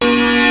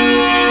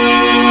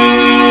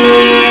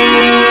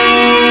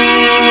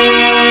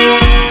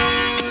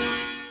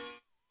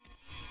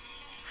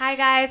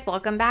guys,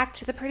 welcome back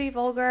to the Pretty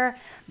Vulgar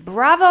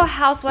Bravo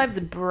Housewives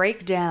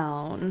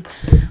Breakdown,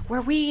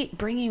 where we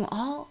bring you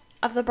all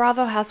of the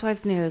Bravo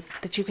Housewives news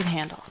that you can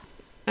handle.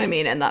 I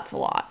mean, and that's a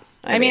lot.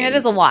 I mean, it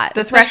is a lot.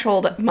 The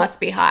threshold must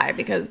be high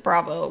because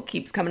Bravo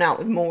keeps coming out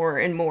with more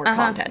and more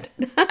content.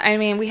 I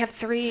mean, we have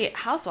 3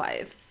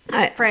 Housewives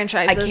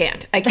franchises.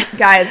 I can't.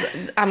 Guys,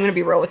 I'm going to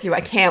be real with you.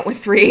 I can't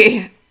with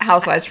 3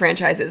 Housewives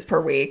franchises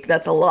per week.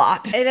 That's a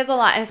lot. It is a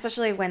lot, and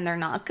especially when they're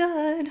not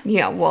good.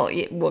 Yeah, well,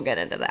 we'll get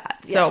into that.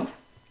 Yes. So,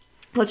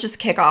 let's just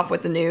kick off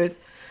with the news.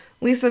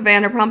 Lisa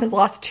Vanderpump has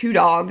lost 2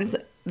 dogs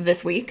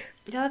this week.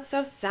 Yeah, that's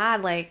so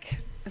sad. Like,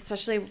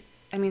 especially,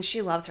 I mean,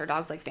 she loves her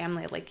dogs like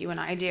family, like you and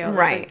I do.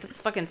 Right. Like,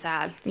 it's fucking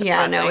sad. It's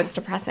Yeah, no, depressing. it's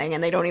depressing,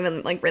 and they don't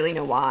even, like, really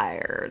know why,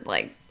 or,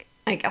 like,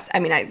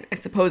 I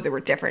suppose there were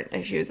different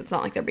issues. It's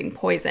not like they're being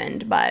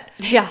poisoned, but...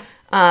 Yeah.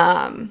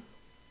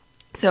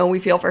 So we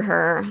feel for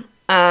her.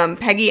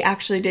 Peggy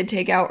actually did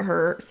take out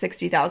her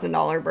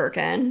 $60,000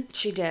 Birkin.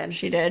 She did.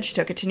 She did. She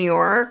took it to New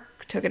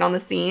York, took it on the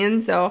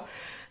scene, so...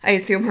 I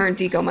assume her and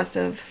Deco must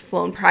have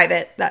flown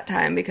private that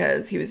time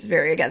because he was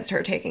very against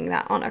her taking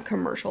that on a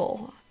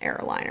commercial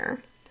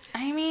airliner.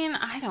 I mean,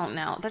 I don't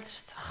know. That's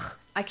just...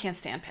 I can't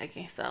stand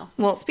Peggy, so...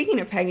 Well, speaking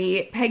of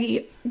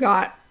Peggy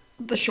got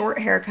the short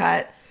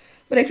haircut,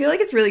 but I feel like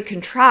it's really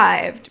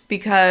contrived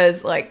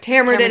because, like,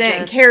 Tamara did it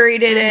and Carrie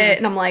did it,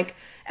 and I'm like,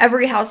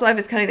 every housewife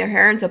is cutting their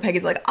hair, and so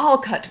Peggy's like, I'll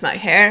cut my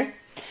hair.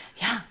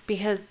 Yeah,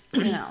 because,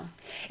 you know...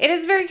 It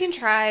is very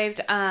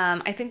contrived.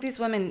 I think these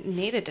women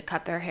needed to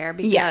cut their hair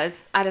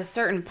because at a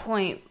certain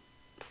point,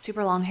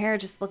 super long hair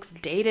just looks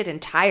dated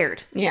and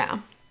tired. Yeah.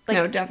 Like,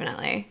 no,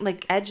 definitely.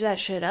 Like, edge that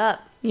shit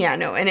up. Yeah,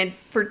 no, and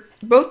for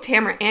both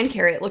Tamara and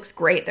Carrie, it looks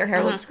great. Their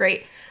hair looks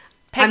great.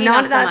 Peggy,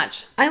 not so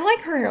much. I like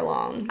her hair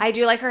long. I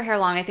do like her hair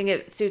long. I think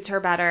it suits her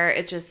better.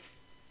 It just...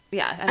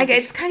 Yeah.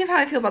 It's kind of how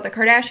I feel about the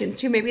Kardashians,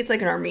 too. Maybe it's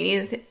like an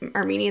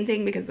Armenian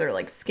thing because they're,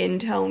 like, skin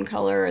tone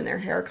color and their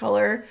hair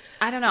color.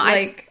 I don't know.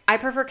 Like, I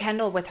prefer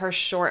Kendall with her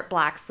short,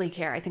 black, sleek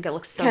hair. I think it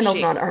looks so Kendall's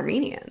chic. not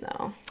Armenian,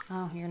 though.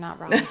 Oh, you're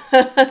not wrong.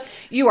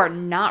 You are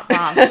not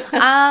wrong.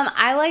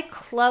 I like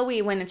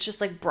Chloe when it's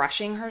just, like,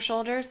 brushing her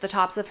shoulders, the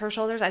tops of her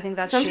shoulders. I think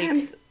that's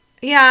chic.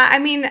 Yeah, I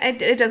mean,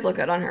 it does look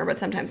good on her, but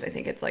sometimes I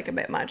think it's, like, a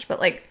bit much. But,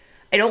 like,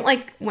 I don't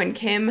like when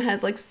Kim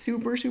has, like,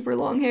 super, super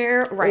long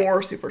hair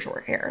or super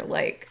short hair.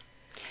 Like...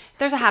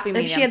 There's a happy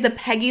medium. If she had the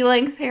Peggy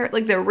length hair,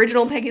 like the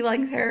original Peggy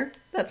length hair,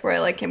 that's where I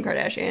like Kim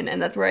Kardashian, and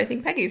that's where I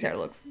think Peggy's hair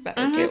looks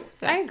better too.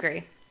 So. I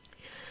agree.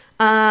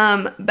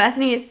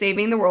 Bethany is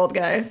saving the world,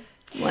 guys.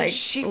 Like,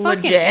 she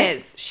legit. fucking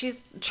is. She's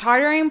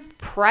chartering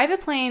private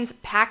planes,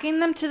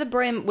 packing them to the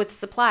brim with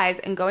supplies,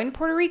 and going to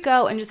Puerto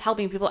Rico and just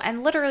helping people.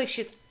 And literally,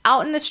 she's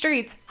out in the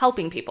streets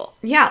helping people.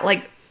 Yeah,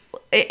 like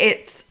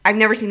it's. I've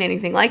never seen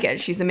anything like it.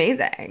 She's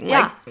amazing.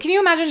 Yeah. Like, can you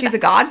imagine? She's a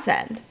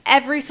godsend.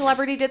 Every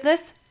celebrity did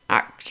this.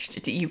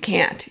 You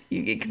can't,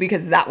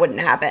 because that wouldn't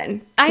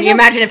happen. Can you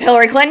imagine if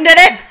Hillary Clinton did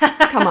it?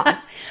 Come on.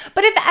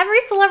 But if every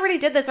celebrity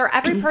did this, or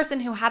every person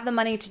who had the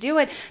money to do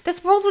it,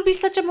 this world would be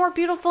such a more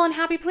beautiful and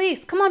happy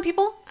place. Come on,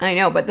 people. I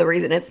know, but the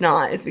reason it's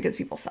not is because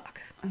people suck.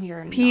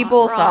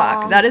 People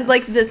suck. That is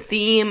like the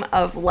theme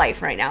of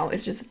life right now.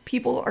 It's just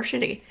people are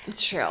shitty.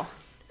 It's true.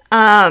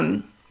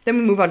 Then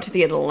we move on to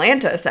the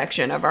Atlanta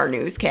section of our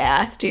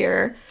newscast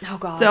here. Oh,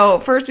 God. So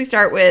first we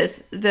start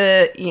with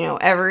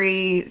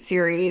every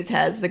series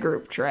has the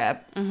group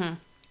trip. Mm-hmm.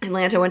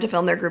 Atlanta went to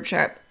film their group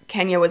trip.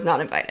 Kenya was not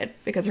invited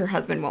because her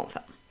husband won't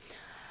film.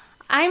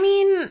 I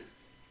mean,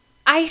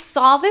 I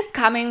saw this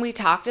coming. We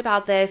talked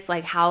about this,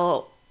 like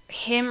how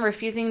him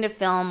refusing to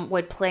film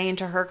would play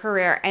into her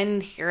career.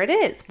 And here it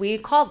is. We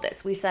called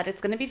this. We said it's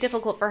going to be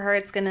difficult for her.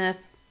 It's going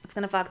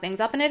to fuck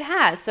things up. And it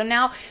has. So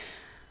now...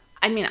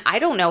 I mean, I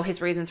don't know his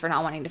reasons for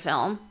not wanting to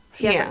film.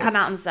 He hasn't come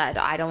out and said,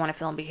 I don't want to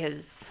film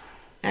because...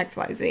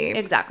 XYZ.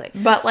 Exactly.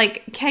 But,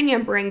 like, Kenya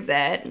brings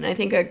it, and I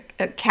think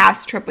a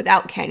cast trip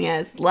without Kenya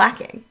is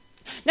lacking.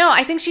 No,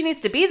 I think she needs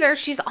to be there.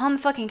 She's on the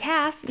fucking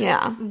cast.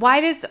 Yeah.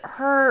 Why does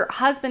her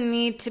husband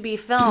need to be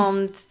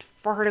filmed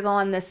for her to go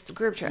on this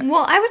group trip?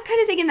 Well, I was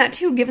kind of thinking that,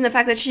 too, given the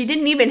fact that she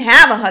didn't even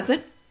have a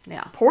husband.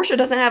 Yeah. Portia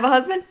doesn't have a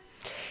husband.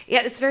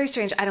 Yeah, it's very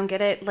strange. I don't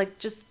get it. Like,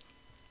 just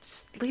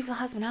leave the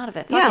husband out of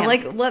it. Fuck him.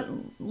 Like,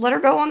 let her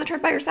go on the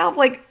trip by herself.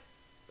 Like,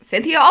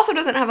 Cynthia also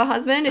doesn't have a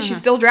husband. Is she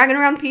still dragging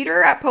around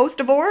Peter at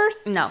post-divorce?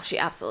 No, she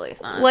absolutely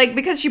is not. Like,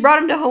 because she brought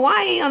him to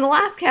Hawaii on the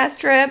last cast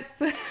trip.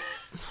 Oh,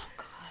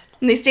 God.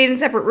 And they stayed in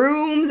separate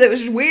rooms. It was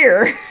just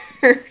weird.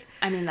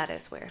 I mean, that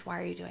is weird. Why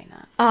are you doing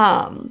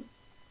that?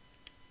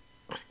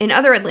 In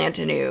other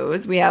Atlanta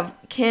news, we have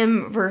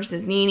Kim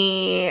versus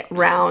Nene,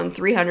 round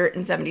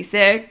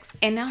 376.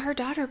 And now her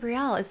daughter,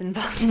 Brielle, is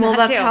involved in that, too.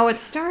 Well, that's how it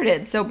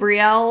started. So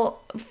Brielle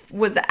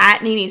was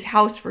at Nene's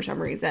house for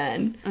some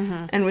reason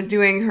and was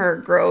doing her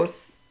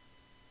gross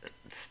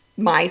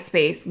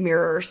MySpace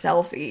mirror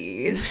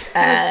selfies.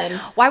 And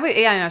why would...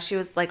 Yeah, I know. She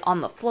was, like,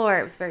 on the floor.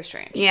 It was very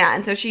strange. Yeah,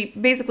 and so she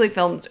basically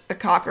filmed a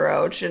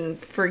cockroach and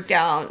freaked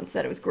out and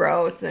said it was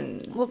gross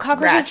and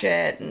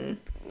ratchet and...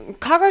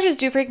 Cockroaches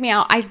do freak me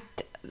out.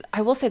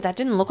 I will say that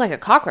didn't look like a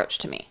cockroach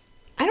to me.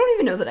 I don't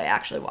even know that I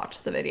actually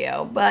watched the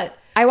video, but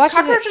I watched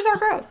Cockroaches are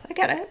gross. I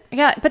get it.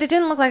 Yeah, but it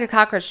didn't look like a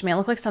cockroach to me. It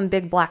looked like some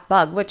big black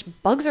bug, which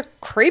bugs are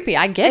creepy.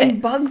 I get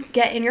it. Bugs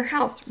get in your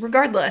house,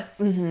 regardless.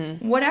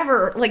 Mm-hmm.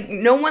 Whatever. Like,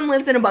 no one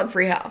lives in a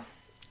bug-free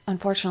house.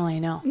 Unfortunately,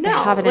 no. No. They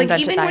haven't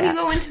invented even that when yet.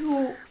 you go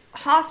into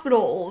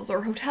hospitals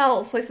or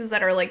hotels, places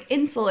that are, like,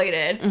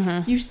 insulated,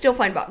 you still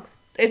find bugs.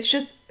 It's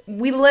just,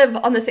 we live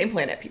on the same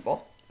planet,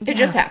 people. It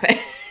just happened.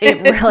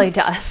 It really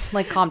does.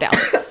 Like, calm down.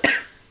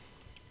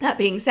 That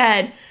being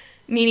said,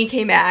 Nene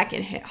came back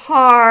and hit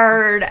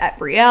hard at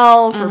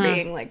Brielle for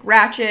being, like,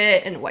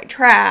 ratchet and white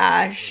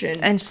trash.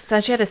 And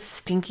said she had a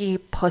stinky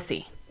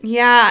pussy.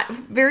 Yeah,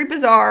 very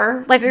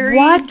bizarre. Like, very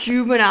what?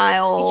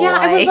 Juvenile. Yeah,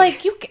 I was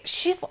like,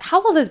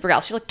 how old is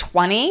Brielle? She's like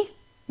 20?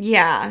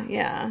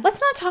 Yeah. Let's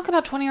not talk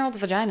about 20-year-olds'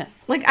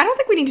 vaginas. Like, I don't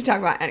think we need to talk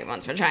about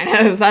anyone's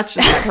vaginas. That's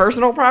just my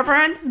personal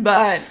preference,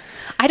 but...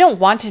 I don't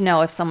want to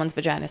know if someone's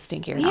vagina is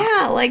stinky or not.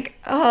 Yeah, like,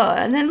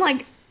 and then,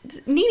 like,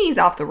 Nene's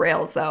off the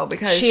rails, though,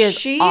 because she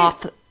is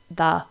off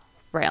the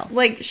rails.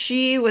 Like,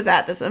 she was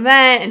at this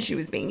event, and she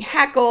was being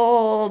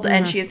heckled,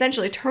 and she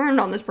essentially turned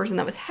on this person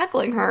that was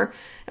heckling her,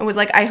 and was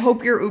like, I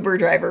hope your Uber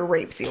driver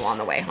rapes you on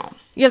the way home.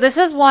 Yeah, this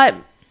is what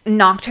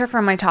knocked her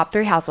from my top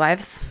 3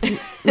 housewives.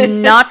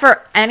 Not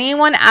for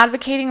anyone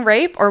advocating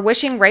rape or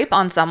wishing rape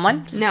on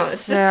someone. No,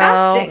 it's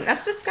disgusting.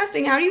 That's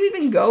disgusting. How do you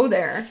even go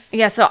there?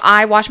 Yeah, so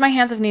I wash my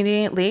hands of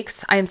Nene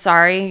Leakes. I'm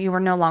sorry, you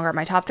were no longer at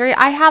my top 3.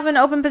 I have an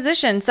open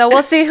position, so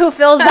we'll see who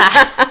fills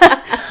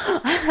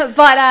that.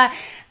 But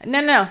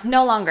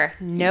no longer.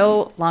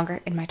 No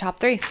longer in my top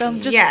 3. So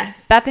just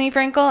Bethany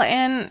Frankel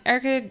and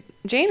Erica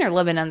Jane are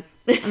living in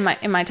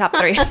my top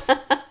 3.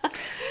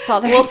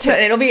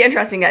 It'll be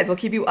interesting, guys. We'll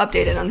keep you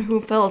updated on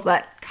who fills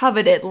that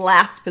coveted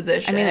last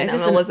position on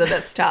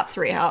Elizabeth's top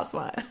 3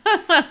 housewives.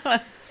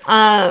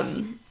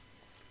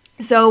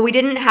 So we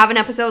didn't have an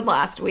episode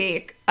last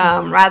week.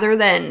 Rather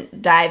than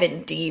dive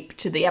in deep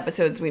to the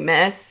episodes we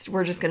missed,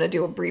 we're just going to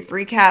do a brief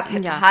recap,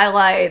 hit the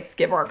highlights,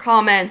 give our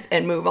comments,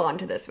 and move on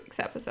to this week's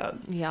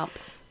episodes. Yep.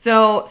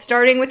 So,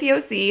 starting with the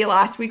OC,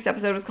 last week's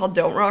episode was called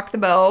Don't Rock the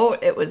Boat.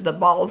 It was the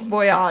Balls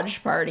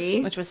Voyage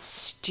party. Which was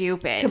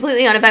stupid.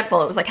 Completely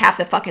uneventful. It was like half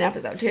the fucking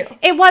episode, too.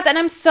 It was, and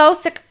I'm so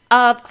sick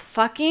of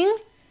fucking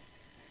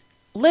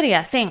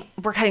Lydia saying,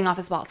 we're cutting off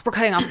his balls. We're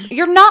cutting off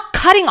You're not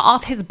cutting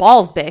off his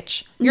balls,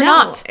 bitch. You're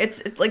not.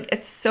 It's like,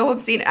 it's so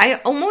obscene. I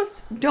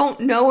almost don't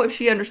know if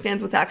she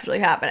understands what's actually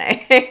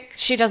happening.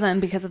 She doesn't,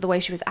 because of the way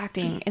she was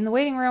acting. In the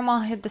waiting room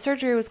while the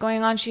surgery was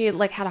going on, she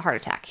like had a heart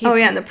attack.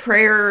 And the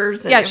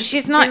prayers. And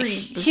he's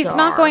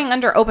not going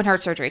under open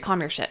heart surgery. Calm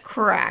your shit.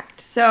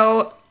 Correct.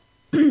 So,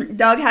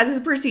 Doug has his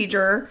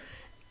procedure.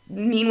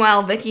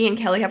 Meanwhile, Vicky and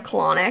Kelly have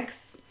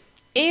colonics.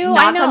 Ew,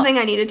 Not something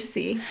I needed to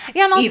see.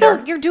 Yeah, and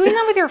also, you're doing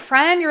that with your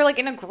friend. You're, like,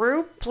 in a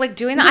group, like,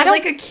 doing that.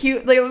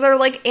 They're,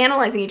 like,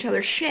 analyzing each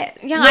other's shit.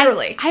 Yeah,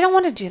 literally. I don't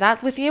want to do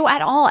that with you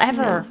at all,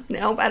 ever.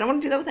 No, I don't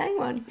want to do that with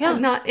anyone. Yeah.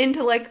 I'm not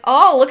into, like,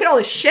 oh, look at all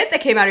this shit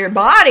that came out of your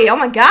body. Oh,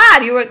 my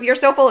God, you're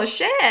so full of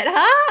shit.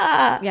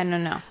 Ha! Yeah,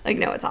 no. Like,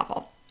 no, it's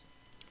awful.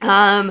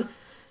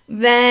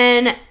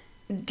 Then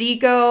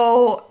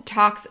Deco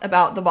talks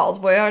about the Balls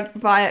Voyage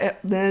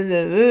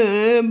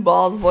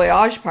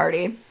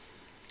party,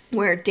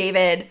 where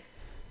David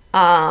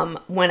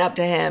went up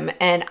to him,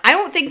 and I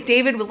don't think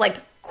David was, like,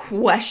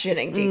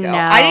 questioning Deco. No.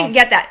 I didn't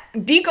get that.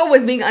 Deco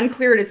was being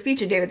unclear in his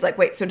speech, and David's like,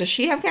 wait, so does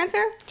she have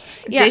cancer?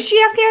 Yeah. Does she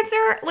have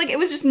cancer? Like, it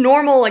was just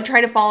normal, like,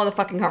 trying to follow the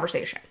fucking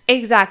conversation.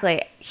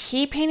 Exactly.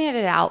 He painted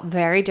it out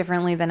very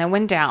differently than it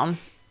went down.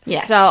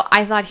 Yes. So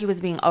I thought he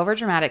was being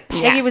overdramatic.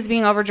 Peggy was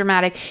being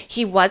overdramatic.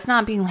 He was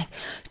not being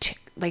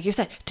like you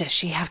said, does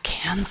she have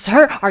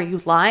cancer? Are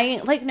you lying?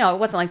 Like, no, it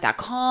wasn't like that.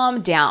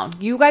 Calm down.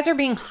 You guys are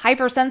being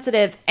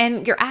hypersensitive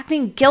and you're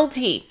acting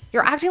guilty.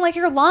 You're acting like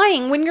you're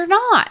lying when you're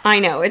not. I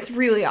know. It's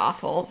really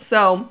awful.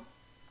 So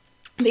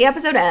the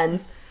episode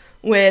ends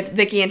with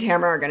Vicky and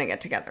Tamara are going to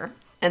get together.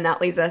 And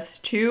that leads us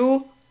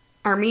to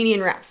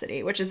Armenian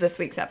Rhapsody, which is this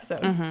week's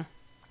episode.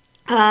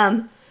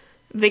 Mm-hmm.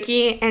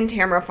 Vicky and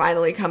Tamara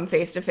finally come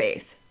face to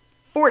face.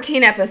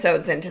 14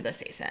 episodes into the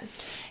season.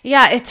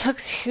 Yeah, it took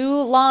too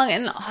long,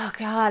 and oh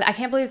god, I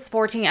can't believe it's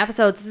 14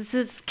 episodes. This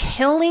is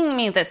killing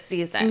me this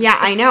season. Yeah,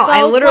 I know.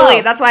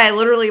 So that's why I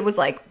literally was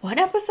like, what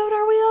episode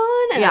are we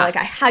on? And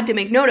I had to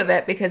make note of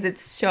it because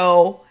it's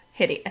so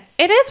hideous.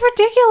 It is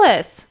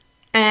ridiculous.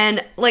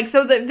 And, like,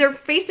 so their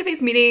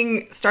face-to-face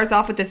meeting starts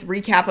off with this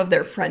recap of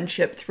their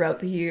friendship throughout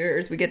the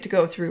years. We get to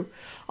go through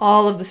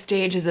all of the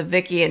stages of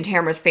Vicky and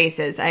Tamara's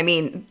faces. I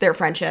mean, their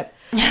friendship.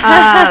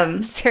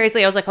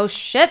 Seriously, I was like, oh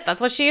shit, that's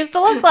what she used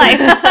to look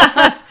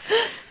like.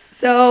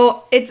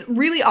 So it's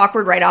really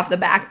awkward right off the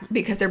bat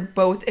because they're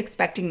both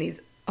expecting these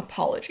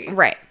apologies.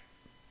 Right.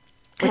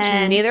 Which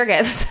neither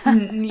gives.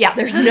 Yeah,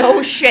 there's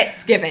no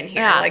shits given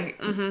here. Yeah.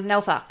 Like,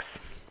 no fucks.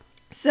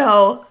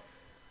 So,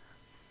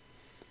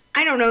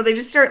 I don't know, they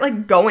just start,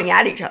 like, going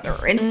at each other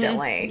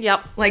instantly.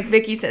 Yep. Like,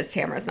 Vicky says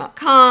Tamara's not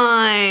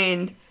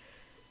kind.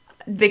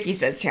 Vicky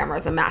says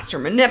Tamara's a master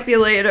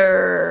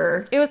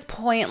manipulator. It was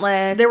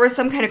pointless. There was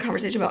some kind of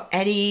conversation about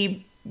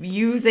Eddie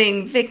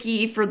using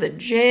Vicky for the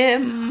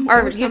gym.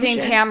 Or using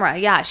Tamra.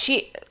 Yeah.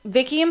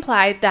 Vicky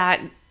implied that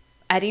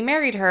Eddie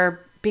married her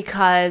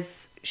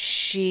because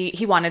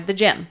he wanted the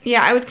gym.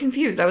 Yeah, I was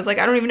confused. I was like,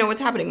 I don't even know what's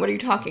happening. What are you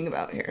talking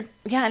about here?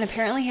 Yeah, and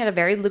apparently he had a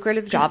very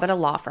lucrative job at a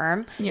law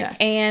firm. Yes.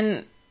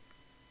 And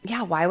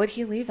yeah, why would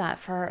he leave that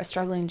for a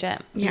struggling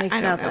gym? Yeah,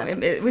 I don't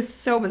know. It was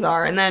so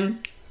bizarre. And then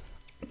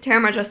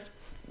Tamra just,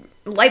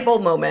 light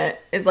bulb moment,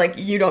 is like,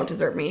 you don't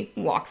deserve me,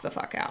 walks the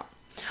fuck out.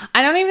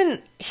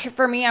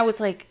 For me, I was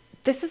like,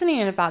 this isn't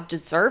even about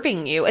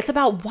deserving you. It's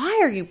about, why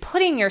are you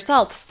putting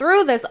yourself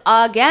through this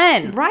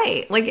again?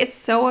 Right. Like, it's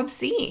so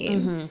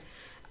obscene.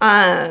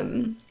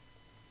 Mm-hmm.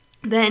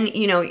 Then,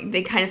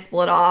 they kind of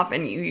split off,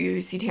 and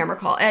you see Tamra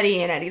call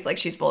Eddie, and Eddie's like,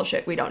 she's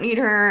bullshit, we don't need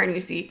her. And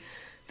you see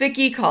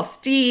Vicky call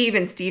Steve,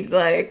 and Steve's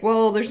like,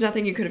 well, there's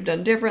nothing you could have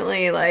done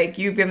differently. Like,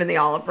 you've given the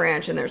olive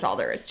branch, and there's all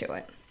there is to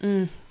it.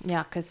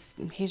 Yeah, because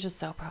he's just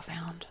so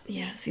profound.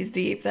 Yes, he's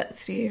deep, that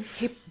Steve.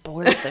 He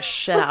bores the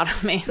shit out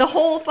of me. The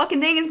whole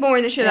fucking thing is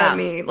boring the shit out of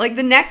me. Like,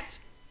 the next,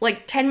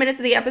 10 minutes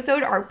of the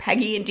episode are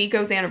Peggy and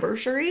Deco's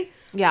anniversary.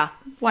 Yeah.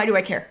 Why do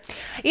I care?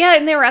 Yeah,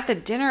 and they were at the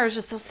dinner. It was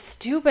just so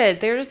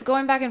stupid. They were just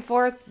going back and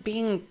forth,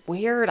 being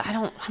weird.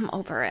 I'm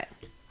over it.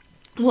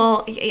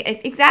 Well,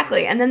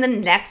 exactly. And then the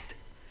next,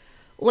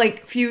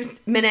 few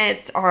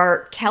minutes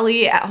are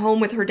Kelly at home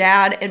with her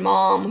dad and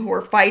mom who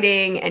are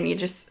fighting, and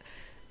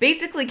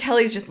basically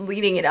Kelly's just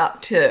leading it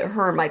up to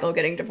her and Michael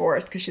getting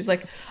divorced, because she's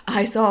like,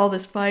 I saw all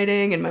this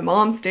fighting, and my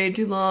mom stayed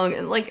too long,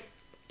 and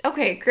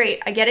okay,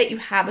 great, I get it, you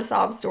have a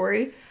sob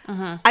story.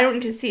 Mm-hmm. I don't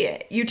need to see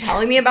it. You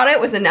telling me about it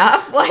was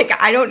enough.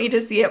 I don't need to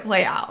see it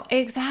play out.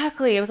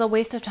 Exactly. It was a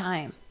waste of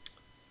time.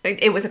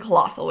 It was a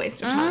colossal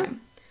waste of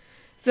time.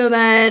 So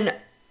then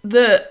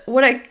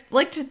what I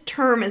like to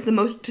term as the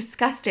most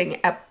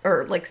disgusting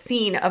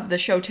scene of the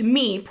show to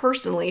me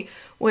personally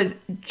was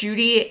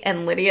Judy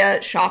and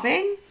Lydia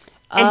shopping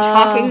and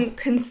talking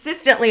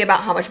consistently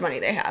about how much money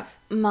they have.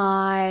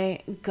 My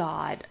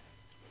God.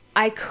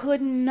 I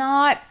could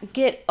not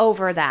get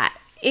over that.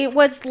 It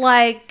was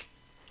like,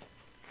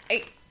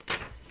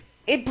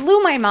 it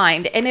blew my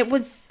mind, and it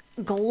was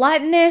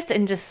gluttonous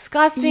and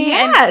disgusting.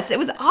 Yes, it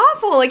was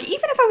awful. Even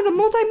if I was a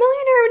multimillionaire,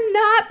 I would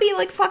not be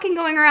fucking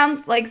going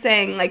around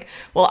saying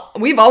well,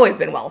 we've always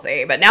been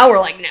wealthy, but now we're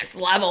next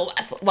level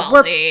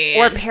wealthy.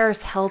 Or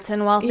Paris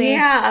Hilton wealthy.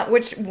 Yeah,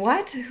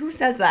 what? Who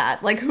says that?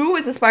 Who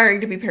is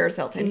aspiring to be Paris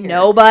Hilton here?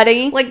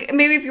 Nobody.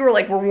 Maybe if you were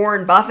we're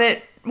Warren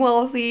Buffett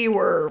wealthy,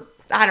 or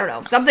I don't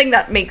know, something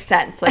that makes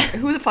sense.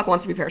 Who the fuck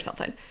wants to be Paris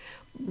Hilton?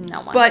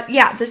 No one. But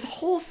yeah, this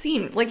whole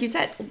scene, like you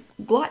said,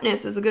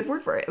 gluttonous is a good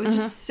word for it. It was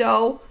just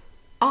so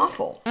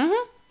awful.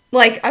 Mm-hmm.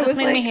 I was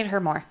made me hate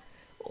her more.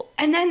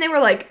 And then they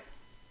were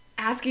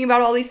asking about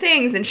all these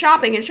things and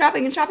shopping and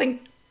shopping and shopping.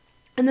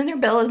 And then their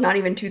bill is not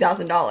even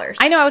 $2,000.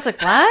 I know. I was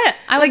like, what?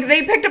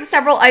 They picked up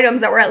several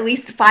items that were at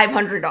least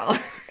 $500.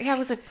 Yeah, I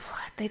was like,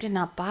 what? They did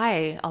not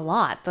buy a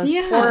lot. Those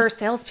poor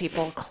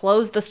salespeople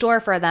closed the store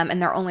for them,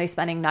 and they're only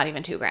spending not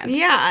even $2,000.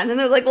 Yeah, and then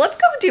they're like, let's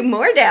go do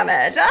more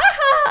damage.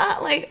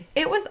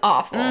 It was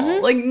awful.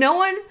 Mm-hmm. No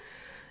one...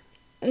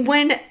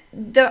 When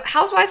the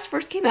Housewives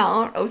first came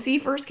out,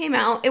 OC first came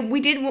out, we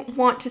did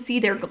want to see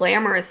their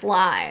glamorous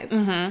lives.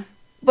 Mm-hmm.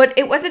 But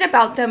it wasn't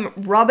about them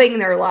rubbing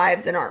their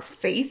lives in our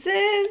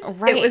faces.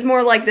 Right. It was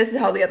more this is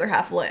how the other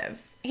half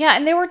lives. Yeah,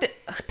 and they're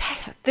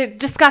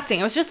disgusting.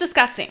 It was just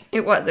disgusting.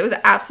 It was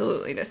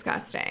absolutely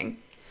disgusting.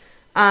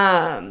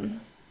 So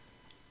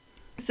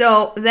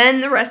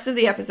then the rest of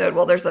the episode,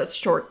 there's a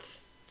short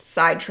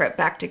side trip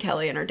back to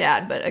Kelly and her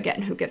dad, but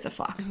again, who gives a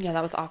fuck? Yeah,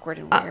 that was awkward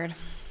and weird.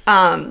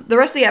 The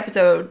rest of the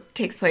episode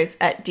takes place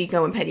at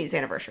Deco and Peggy's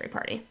anniversary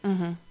party.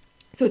 Mm-hmm.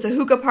 So it's a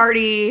hookah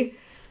party.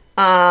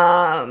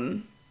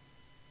 The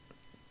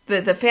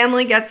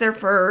family gets there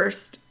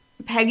first.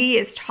 Peggy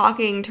is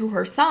talking to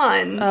her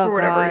son for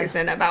whatever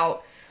reason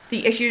about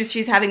the issues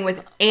she's having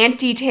with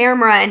Auntie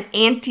Tamra and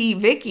Auntie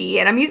Vicky.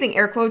 And I'm using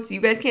air quotes you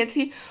guys can't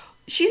see.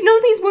 She's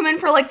known these women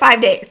for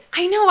 5 days.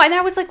 I know. And I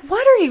was like,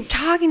 what are you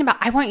talking about?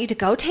 I want you to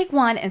go take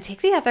one and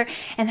take the other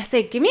and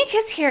say, give me a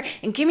kiss here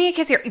and give me a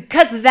kiss here.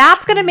 Because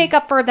that's going to make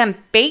up for them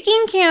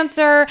faking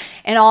cancer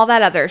and all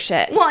that other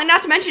shit. Well, and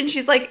not to mention,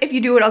 she's like, if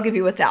you do it, I'll give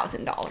you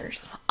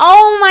 $1,000.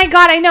 Oh my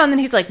God, I know. And then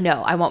he's like,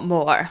 no, I want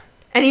more.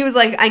 And he was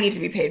like, I need to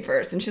be paid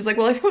first. And she's like,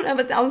 well, I don't have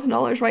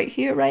 $1,000 right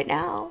here, right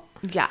now.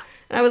 Yeah.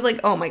 And I was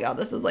like, oh my God,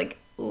 this is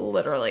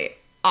literally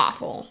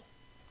awful.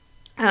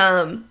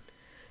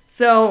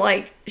 So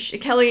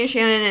Kelly and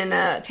Shannon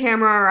and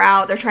Tamra are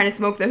out. They're trying to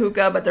smoke the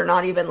hookah, but they're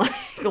not even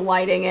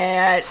lighting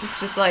it. It's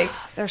just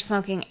they're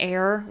smoking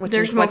air, which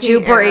is what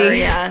you breathe.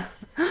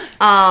 Yes.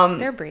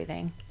 They're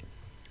breathing.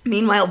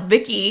 Meanwhile,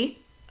 Vicky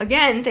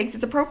again thinks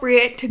it's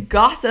appropriate to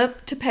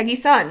gossip to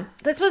Peggy's son.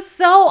 This was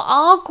so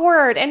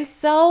awkward and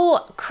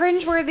so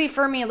cringeworthy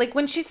for me.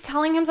 When she's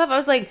telling him stuff, I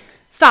was like,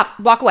 stop,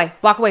 walk away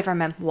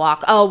from him,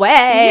 walk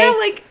away. Yeah,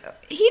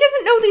 he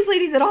doesn't know these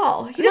ladies at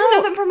all. He doesn't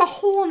know them from a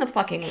hole in the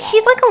fucking wall.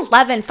 He's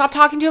 11. Stop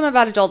talking to him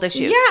about adult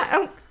issues.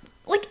 Yeah,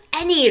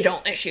 any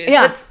adult issues.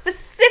 Yeah. But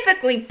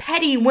specifically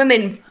petty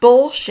women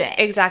bullshit.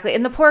 Exactly.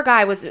 And the poor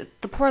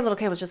little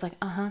kid was just like,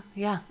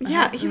 yeah.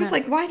 Yeah, he was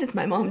like, why does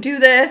my mom do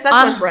this?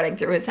 That's what's running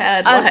through his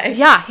head.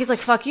 Yeah, he's like,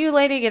 fuck you,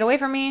 lady, get away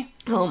from me.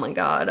 Oh my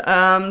god.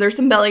 There's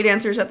some belly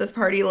dancers at this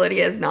party.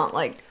 Lydia is not,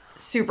 like,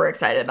 super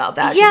excited about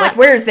that. Yeah. She's like,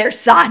 where's their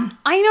son?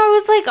 I know, it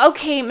was like,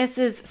 okay,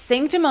 Mrs.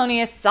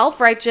 Sanctimonious,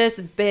 self-righteous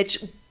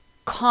bitch,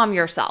 calm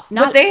yourself.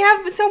 But they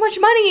have so much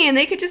money, and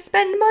they could just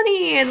spend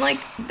money, and, like,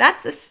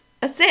 that's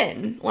a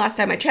sin, last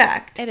time I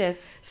checked. It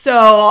is.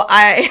 So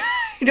I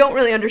don't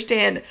really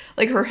understand,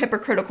 like, her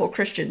hypocritical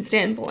Christian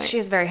standpoint.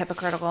 She's very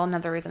hypocritical.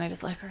 Another reason I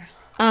dislike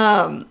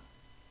her.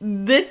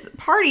 This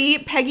party,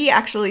 Peggy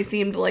actually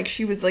seemed like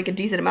she was, like, a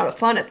decent amount of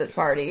fun at this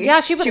party.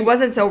 Yeah, she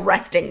wasn't so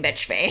resting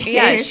bitch face.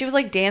 Yeah, she was,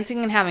 like,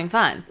 dancing and having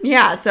fun.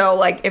 Yeah, so,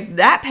 like, if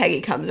that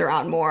Peggy comes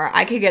around more,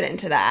 I could get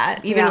into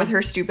that. Even with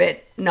her stupid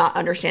not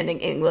understanding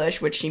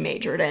English, which she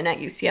majored in at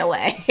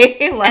UCLA.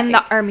 Like, and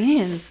the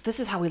Armenians, this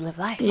is how we live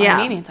life. Yeah.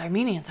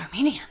 Armenians.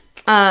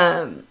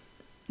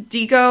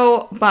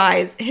 Deco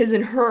buys his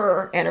and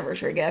her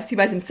anniversary gifts. He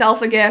buys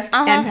himself a gift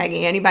and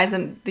Peggy, and he buys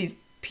them these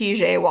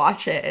Piaget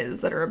watches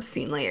that are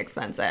obscenely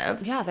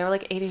expensive. Yeah, they were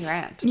like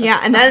 $80,000.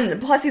 Yeah, and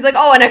then plus he's like,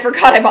 oh, and I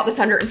forgot I bought this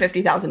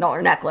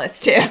 $150,000 necklace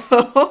too.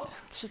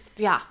 It's just,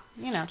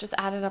 just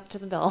add it up to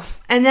the bill.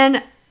 And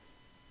then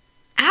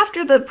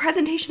after the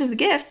presentation of the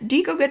gifts,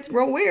 Deco gets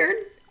real weird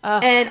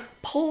and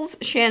pulls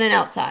Shannon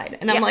outside.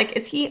 And I'm like,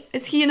 is he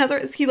like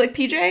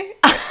PJ?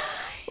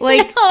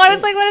 Like, I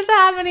was like, what is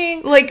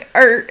happening? Like,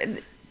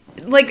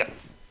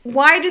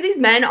 why do these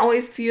men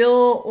always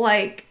feel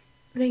like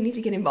they need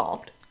to get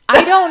involved?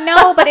 I don't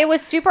know, but it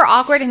was super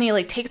awkward, and he,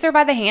 like, takes her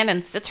by the hand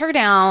and sits her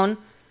down.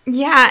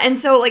 Yeah, and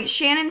so, like,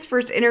 Shannon's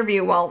first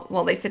interview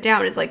while they sit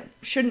down is like,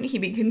 shouldn't he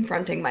be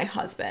confronting my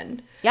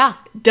husband? Yeah.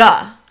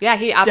 Duh. Yeah,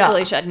 he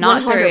absolutely should.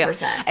 Not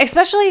 100%.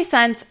 Especially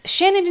since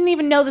Shannon didn't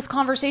even know this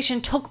conversation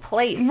took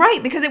place.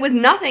 Right, because it was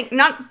nothing.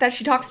 Not that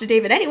she talks to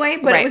David anyway,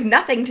 but it was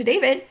nothing to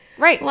David.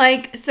 Right.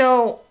 Like,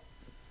 so,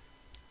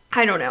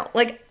 I don't know.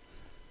 Like,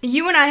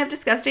 you and I have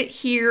discussed it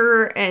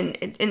here and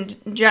in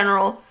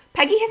general.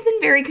 Peggy has been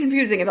very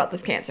confusing about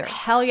this cancer.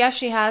 Hell yes,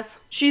 she has.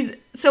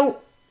 So,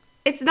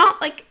 it's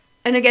not like,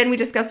 and again, we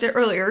discussed it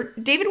earlier,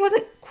 David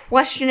wasn't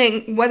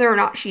questioning whether or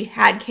not she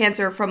had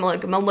cancer from,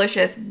 like, a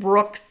malicious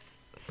Brooks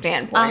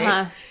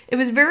standpoint. It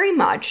was very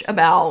much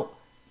about,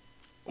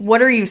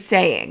 what are you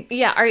saying?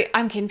 Yeah,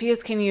 I'm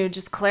confused. Can you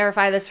just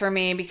clarify this for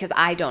me? Because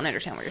I don't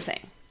understand what you're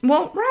saying.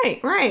 Well,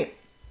 right.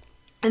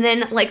 And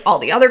then, like, all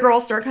the other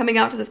girls start coming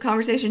out to this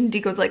conversation.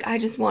 Deco's like, I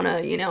just want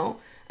to,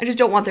 I just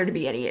don't want there to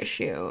be any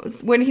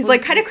issues. When he's,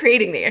 like, kind of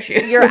creating the issue.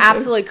 You're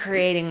absolutely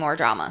creating more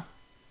drama.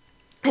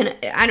 And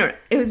I don't know.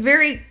 It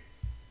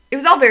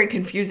was all very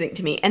confusing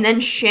to me. And then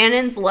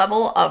Shannon's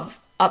level of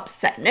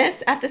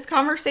upsetness at this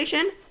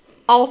conversation,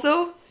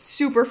 also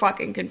super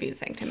fucking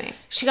confusing to me.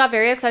 She got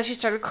very upset. She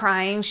started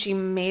crying. She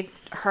made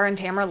her and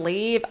Tamara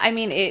leave. I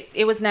mean,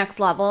 it was next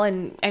level.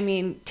 And, I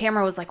mean,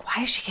 Tamara was like,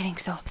 why is she getting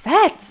so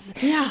upset?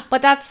 Yeah.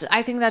 But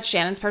I think that's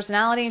Shannon's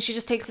personality, and she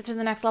just takes it to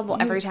the next level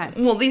every time.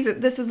 Well, this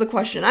is the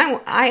question.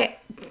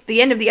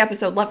 The end of the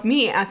episode left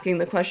me asking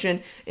the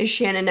question, is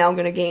Shannon now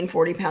going to gain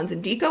 40 pounds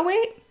in Deco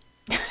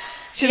weight?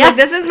 She's like,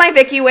 this is my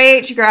Vicky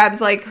weight. She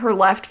grabs, like, her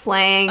left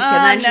flank,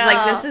 and then she's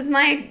like, this is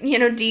my,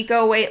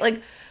 Deco weight.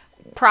 Like,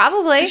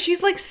 probably.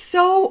 She's, like,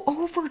 so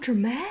over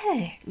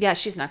dramatic. Yeah,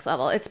 she's next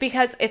level. It's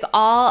because it's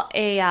all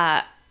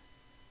an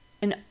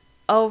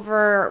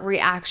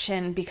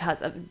overreaction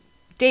because of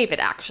David,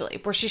 actually,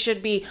 where she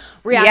should be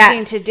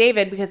reacting to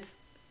David because,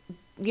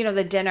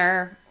 the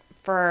dinner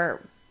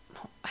for,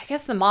 I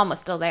guess the mom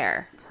was still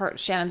there.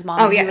 Shannon's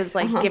mom. Oh, yes. He was,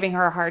 like, giving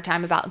her a hard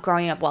time about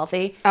growing up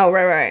wealthy. Oh,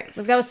 right.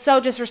 Like, that was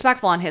so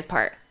disrespectful on his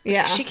part.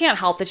 Yeah. She can't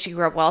help that she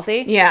grew up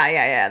wealthy.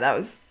 Yeah.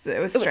 It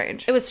was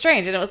strange. It was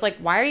strange, and it was like,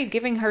 why are you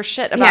giving her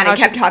shit about? Yeah, and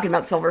he kept talking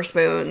about silver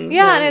spoons.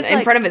 Yeah, and it's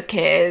in front of his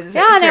kids.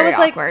 Yeah, and it was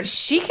awkward. Like,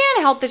 she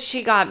can't help that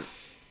she got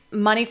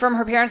money from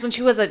her parents when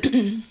she was a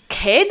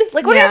kid.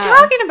 Like, what are you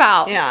talking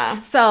about?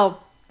 Yeah. So,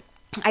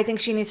 I think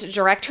she needs to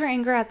direct her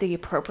anger at the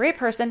appropriate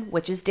person,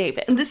 which is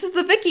David. And this is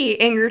the Vicky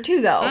anger too,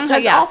 though.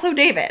 That's also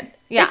David.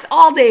 Yeah. It's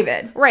all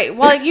David. Right.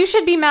 Well, you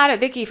should be mad at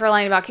Vicky for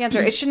lying about cancer.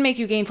 It should make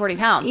you gain 40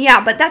 pounds.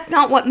 Yeah, but that's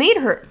not what made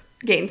her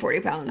gain 40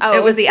 pounds. Oh,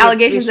 it was the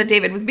allegations that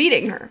David was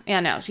beating her.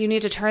 Yeah, no. You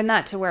need to turn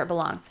that to where it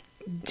belongs.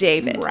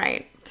 David.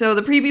 Right. So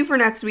the preview for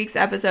next week's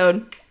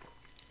episode,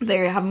 they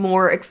have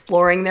more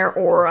exploring their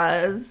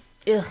auras.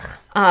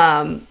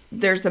 Ugh.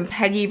 There's some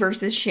Peggy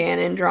versus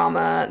Shannon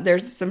drama.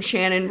 There's some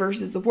Shannon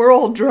versus the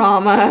world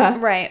drama.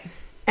 Right.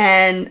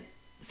 And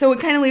so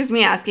it kind of leaves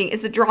me asking,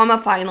 is the drama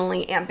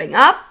finally amping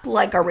up?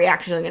 Like, are we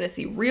actually going to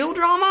see real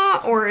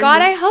drama? Or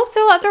I hope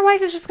so.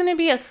 Otherwise, it's just going to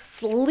be a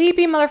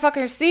sleepy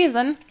motherfucker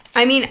season.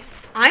 I mean,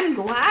 I'm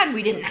glad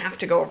we didn't have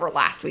to go over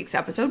last week's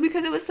episode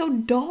because it was so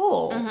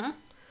dull. Mm-hmm.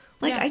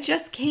 Like, I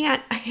just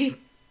can't... I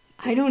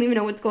don't even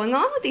know what's going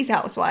on with these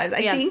housewives.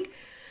 I think...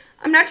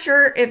 I'm not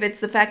sure if it's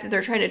the fact that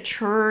they're trying to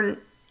churn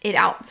it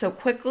out so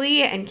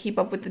quickly and keep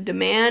up with the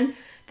demand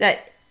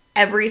that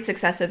every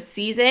successive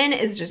season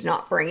is just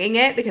not bringing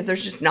it because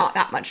there's just not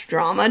that much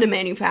drama to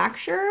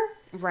manufacture.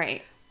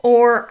 Right.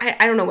 Or,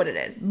 I don't know what it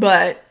is,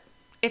 but...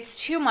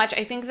 It's too much.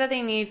 I think that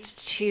they need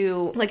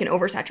to... Like an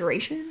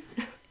oversaturation?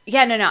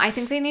 Yeah, no. I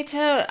think they need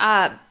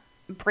to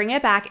bring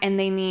it back, and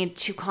they need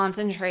to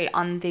concentrate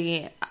on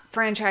the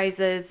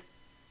franchises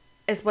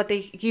is what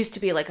they used to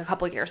be like a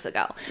couple years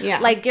ago. Yeah.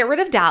 Like, get rid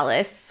of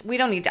Dallas. We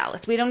don't need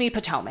Dallas. We don't need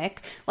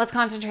Potomac. Let's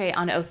concentrate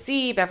on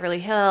OC, Beverly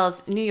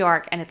Hills, New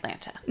York, and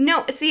Atlanta.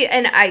 No, see,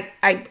 and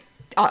I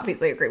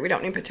obviously agree. We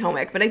don't need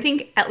Potomac. But I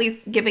think at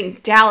least giving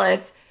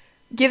Dallas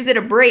gives it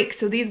a break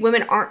so these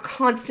women aren't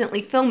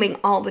constantly filming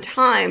all the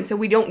time. So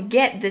we don't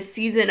get this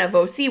season of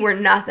OC where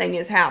nothing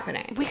is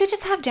happening. We could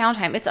just have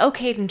downtime. It's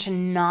okay to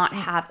not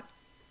have...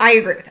 I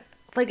agree with it.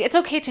 Like, it's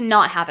okay to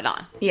not have it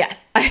on. Yes,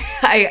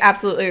 I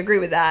absolutely agree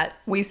with that.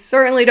 We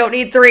certainly don't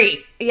need 3.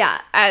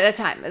 Yeah, at a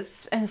time.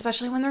 And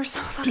especially when they're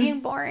so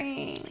fucking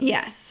boring.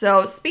 Yes.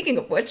 So, speaking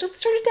of which, let's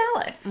turn to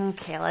Dallas.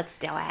 Okay, let's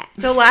do it.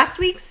 So, last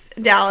week's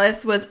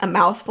Dallas was a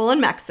mouthful in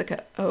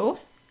Mexico.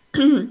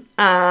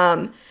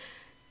 The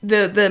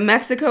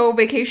Mexico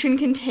vacation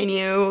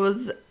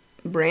continues.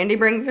 Brandy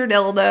brings her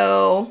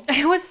dildo.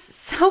 It was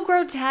so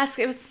grotesque.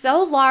 It was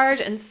so large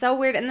and so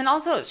weird. And then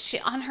also, she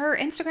on her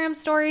Instagram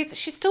stories,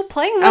 she's still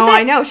playing with it. Oh,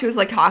 I know. She was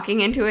like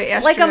talking into it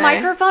yesterday. Like a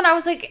microphone. I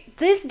was like,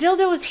 this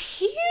dildo is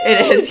huge.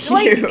 It is huge.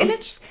 Like, and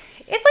it's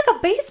like a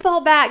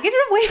baseball bat. Get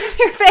it away from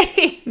your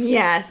face.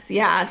 Yes,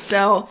 yeah.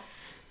 So,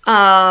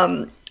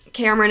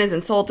 Cameron is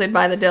insulted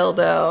by the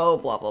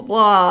dildo, blah, blah,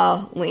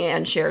 blah.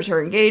 Leanne shares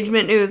her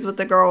engagement news with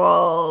the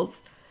girls.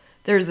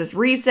 There's this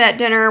reset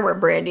dinner where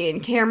Brandy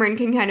and Cameron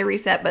can kind of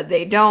reset, but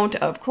they don't,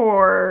 of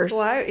course.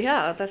 Well,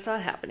 yeah, that's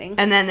not happening.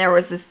 And then there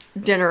was this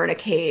dinner in a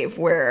cave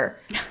where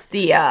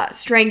the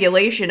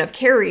strangulation of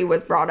Carrie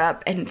was brought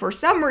up, and for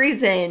some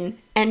reason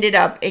ended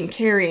up in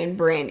Carrie and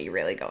Brandy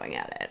really going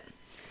at it.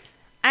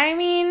 I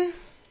mean,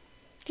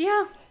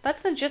 yeah,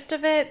 that's the gist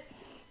of it.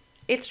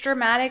 It's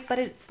dramatic, but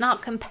it's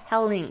not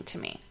compelling to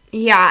me.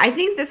 Yeah, I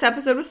think this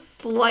episode was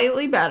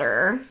slightly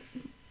better.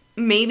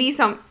 Maybe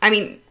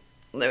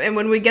and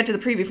when we get to the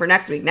preview for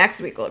next week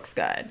looks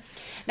good.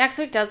 Next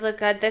week does look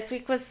good. This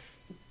week was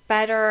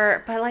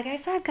better. But like I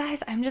said,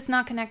 guys, I'm just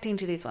not connecting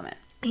to these women.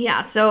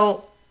 Yeah,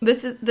 so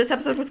this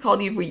episode was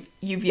called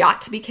You've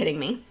Yot to Be Kidding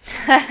Me.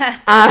 They're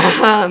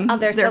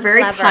so very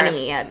clever.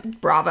 punny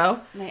at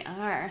Bravo. They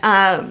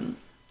are.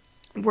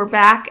 We're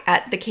back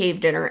at the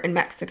cave dinner in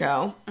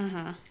Mexico.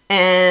 Mm-hmm.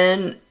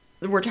 And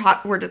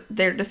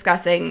they're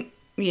discussing,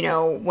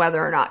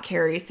 whether or not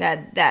Carrie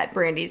said that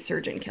Brandy's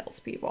surgeon kills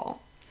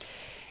people.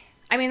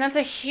 I mean, that's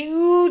a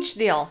huge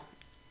deal.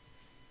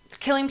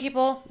 Killing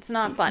people, it's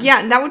not fun. Yeah,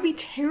 and that would be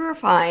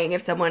terrifying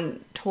if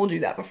someone told you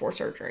that before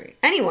surgery.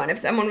 Anyone, if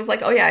someone was like,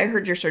 oh yeah, I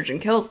heard your surgeon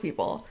kills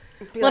people.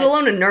 Let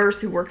alone a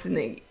nurse who works in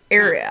the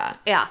area.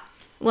 Yeah.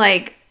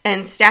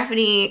 And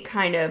Stephanie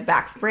kind of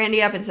backs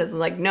Brandy up and says,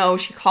 no,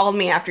 she called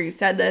me after you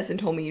said this and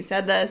told me you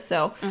said this.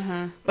 So,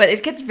 But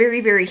it gets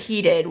very, very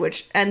heated,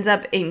 which ends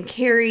up in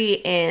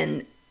Carrie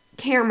and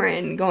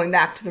Cameron going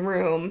back to the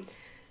room.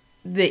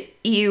 The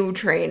EU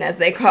train, as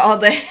they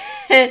called it,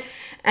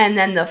 and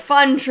then the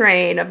fun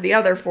train of the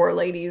other 4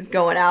 ladies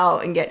going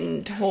out and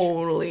getting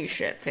totally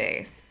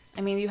shit-faced.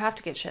 I mean, you have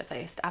to get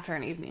shit-faced after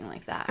an evening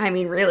like that. I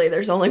mean, really,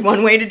 there's only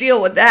one way to deal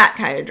with that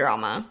kind of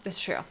drama.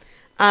 It's true.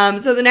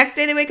 So the next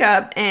day they wake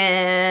up,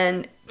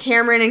 and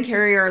Cameron and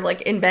Carrie are,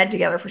 in bed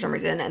together for some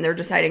reason, and they're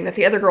deciding that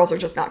the other girls are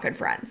just not good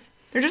friends.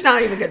 They're just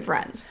not even good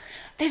friends.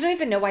 They don't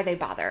even know why they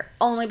bother.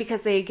 Only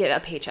because they get a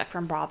paycheck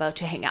from Bravo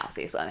to hang out with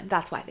these women.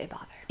 That's why they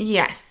bother.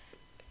 Yes.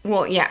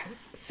 Well,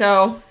 yes.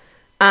 So,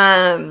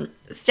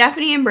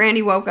 Stephanie and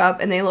Brandy woke up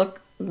and they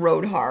look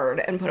rode hard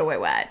and put away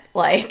wet.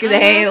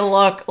 They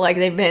look like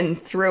they've been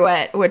through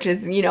it, which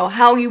is,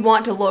 how you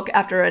want to look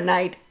after a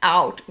night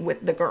out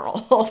with the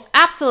girls.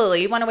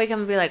 Absolutely. You want to wake up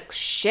and be like,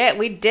 shit,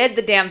 we did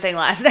the damn thing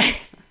last night.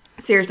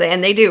 Seriously,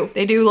 and they do.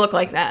 They do look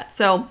like that.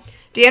 So,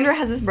 Deandra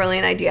has this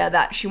brilliant idea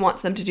that she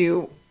wants them to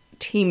do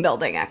team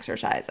building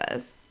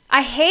exercises.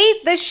 I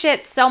hate this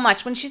shit so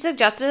much. When she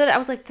suggested it, I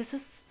was like, this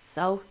is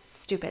so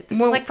stupid. This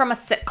is from a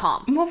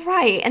sitcom. Well,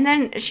 right. And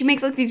then she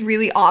makes these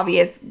really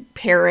obvious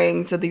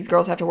pairings, so these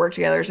girls have to work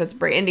together. So it's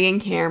Brandy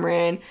and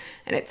Cameron,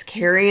 and it's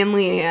Carrie and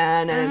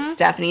Leanne, and it's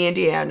Stephanie and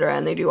Deandra,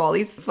 and they do all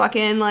these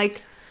fucking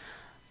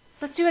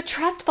let's do a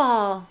trust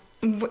fall.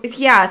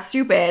 Yeah,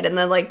 stupid. And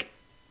then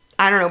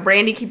I don't know,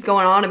 Brandy keeps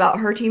going on about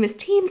her team is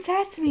Team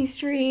Sesame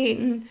Street,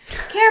 and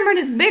Cameron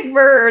is Big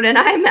Bird, and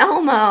I'm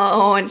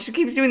Elmo, and she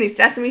keeps doing these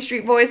Sesame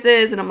Street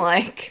voices, and I'm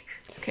like,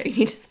 okay, you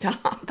need to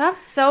stop.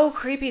 That's so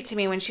creepy to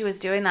me when she was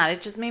doing that. It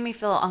just made me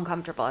feel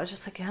uncomfortable. I was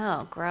just like,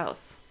 oh,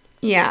 gross.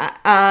 Yeah.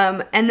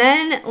 And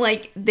then,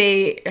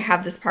 they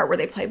have this part where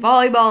they play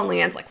volleyball, and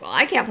Leanne's like, well,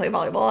 I can't play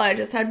volleyball. I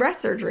just had breast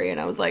surgery. And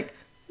I was like,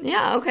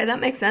 yeah, okay, that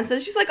makes sense. And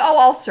she's like, oh,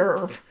 I'll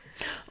serve.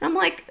 And I'm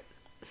like,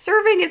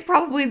 serving is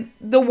probably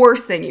the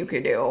worst thing you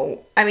could do.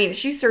 I mean,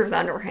 she serves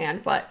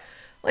underhand, but,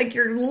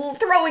 you're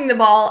throwing the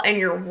ball and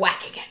you're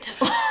whacking it.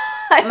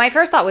 My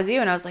first thought was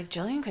you, and I was like,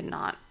 Jillian could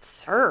not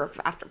serve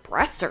after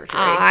breast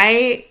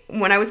surgery.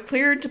 When I was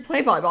cleared to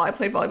play volleyball, I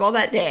played volleyball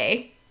that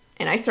day,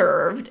 and I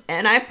served,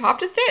 and I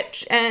popped a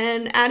stitch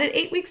and added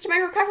 8 weeks to my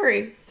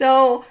recovery.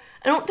 So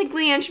I don't think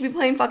Leanne should be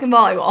playing fucking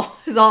volleyball,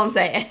 is all I'm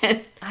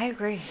saying. I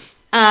agree.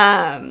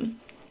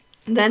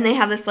 Then they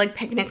have this, like,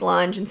 picnic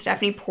lunch, and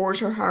Stephanie pours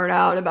her heart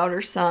out about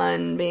her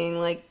son being,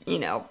 like, you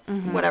know,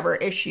 whatever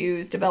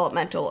issues,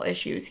 developmental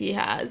issues he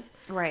has.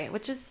 Right,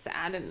 which is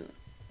sad. And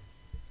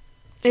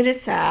it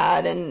is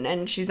sad,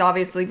 and she's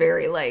obviously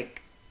very,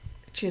 like,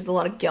 she has a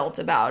lot of guilt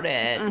about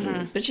it.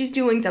 But she's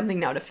doing something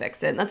now to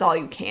fix it, and that's all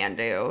you can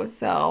do,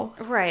 so.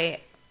 Right.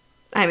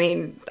 I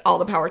mean, all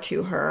the power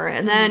to her.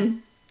 And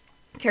then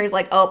Carrie's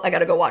like, oh, I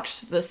gotta go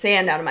watch the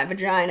sand out of my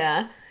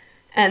vagina.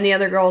 And the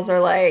other girls are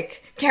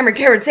like,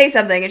 Cameron, say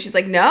something. And she's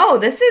like, no,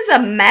 this is a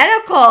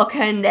medical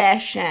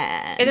condition.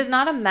 It is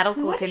not a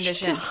medical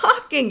condition. What are you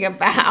talking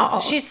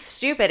about? She's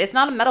stupid. It's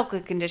not a medical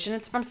condition.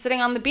 It's from sitting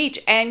on the beach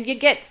and you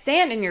get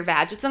sand in your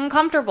vag. It's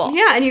uncomfortable.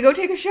 Yeah, and you go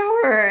take a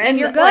shower. And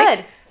you're good.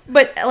 Like,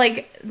 but,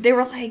 like, they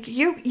were like,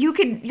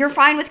 you're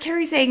fine with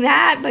Carrie saying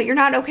that, but you're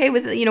not okay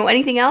with, you know,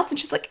 anything else. And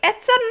she's like,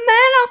 it's a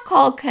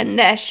medical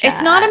condition.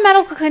 It's not a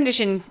medical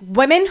condition.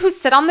 Women who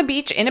sit on the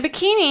beach in a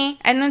bikini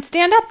and then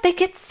stand up, they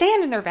get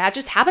sand in their vag.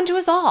 It's happened to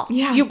us all.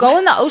 Yeah. You go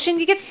in the ocean,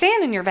 you get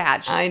sand in your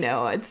vag. I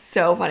know. It's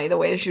so funny the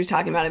way that she was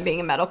talking about it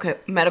being a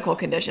medical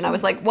condition. I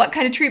was like, what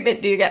kind of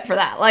treatment do you get for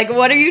that? Like,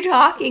 what are you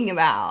talking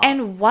about?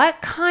 And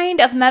what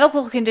kind of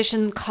medical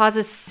condition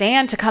causes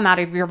sand to come out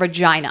of your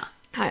vagina?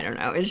 I don't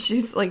know. It's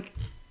just like,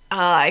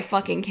 I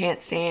fucking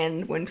can't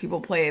stand when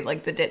people play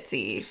like the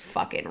ditzy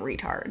fucking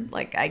retard.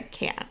 Like, I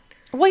can't.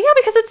 Well, yeah,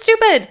 because it's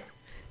stupid.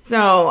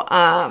 So,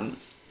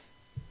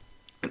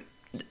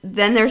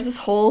 then there's this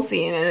whole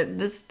scene,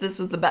 and this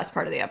was the best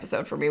part of the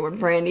episode for me, when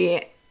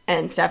Brandy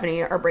and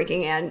Stephanie are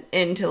breaking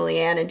into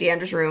Leanne and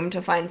Deandra's room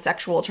to find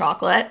sexual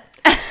chocolate.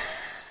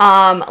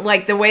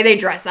 Like, the way they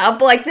dress up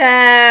like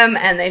them,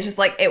 and they just,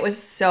 like, it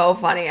was so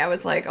funny. I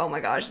was like, oh my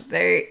gosh,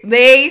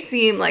 they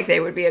seem like they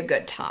would be a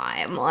good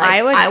time.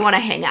 Like, I want to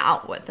hang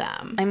out with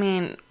them. I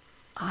mean,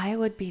 I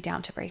would be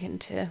down to break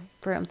into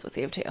rooms with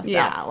you, too. So.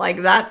 Yeah,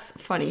 like, that's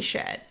funny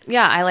shit.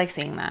 Yeah, I like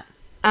seeing that.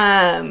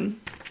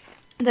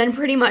 Then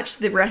pretty much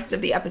the rest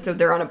of the episode,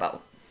 they're on a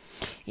boat.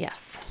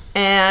 Yes.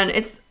 And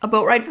it's a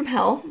boat ride from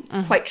hell.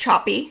 It's quite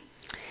choppy.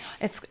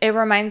 It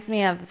reminds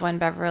me of when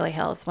Beverly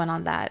Hills went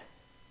on that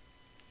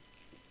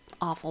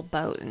awful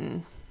boat,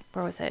 and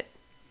where was it?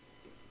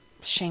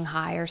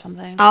 Shanghai or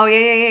something. Oh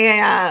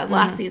yeah.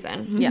 Last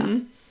season.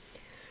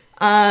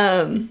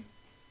 Yeah.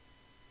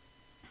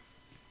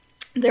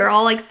 They're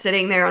all like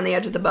sitting there on the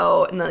edge of the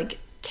boat, and like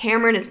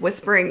Cameron is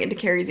whispering into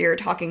Carrie's ear,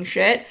 talking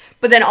shit,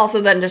 but then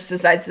just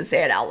decides to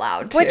say it out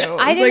loud too. Which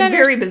I didn't like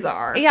very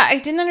bizarre. Yeah, I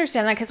didn't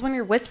understand that, because when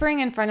you're whispering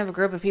in front of a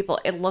group of people,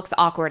 it looks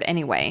awkward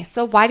anyway.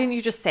 So why didn't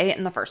you just say it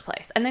in the first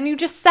place? And then you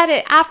just said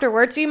it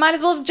afterwards, so you might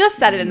as well have just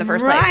said it in the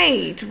first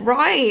place.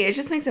 Right. It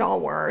just makes it all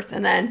worse.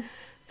 And then,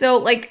 so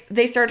like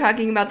they start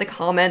talking about the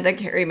comment that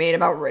Carrie made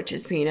about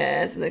Rich's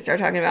penis, and they start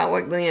talking about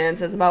what Leanne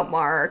says about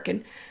Mark,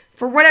 and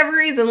for whatever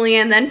reason,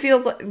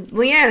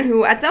 Leanne,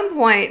 who at some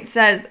point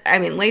says, I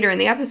mean, later in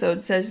the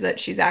episode says that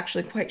she's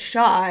actually quite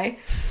shy,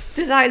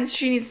 decides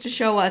she needs to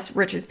show us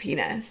Rich's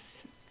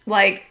penis.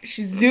 Like,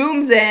 she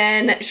zooms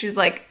in, she's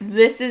like,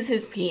 this is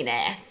his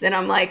penis. And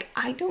I'm like,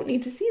 I don't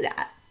need to see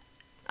that.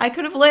 I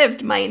could have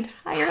lived my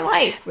entire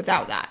life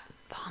without that.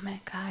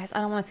 Vomit, guys. I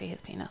don't want to see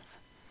his penis.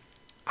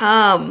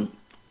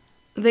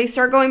 They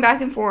start going back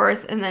and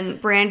forth, and then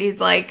Brandy's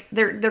like,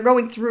 they're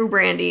going through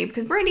Brandy,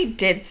 because Brandy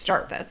did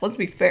start this, let's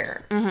be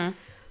fair.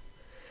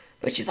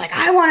 But she's like,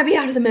 I want to be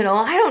out of the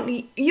middle.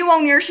 You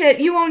own your shit,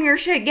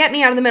 get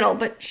me out of the middle.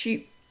 But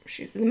she's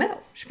in the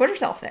middle. She put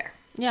herself there.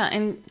 Yeah,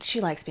 and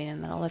she likes being in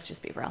the middle, let's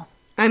just be real.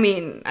 I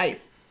mean,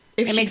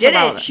 if she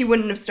didn't, she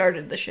wouldn't have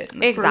started the shit in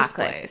the first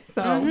place.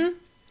 So,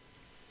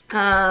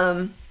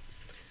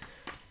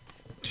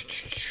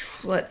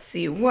 let's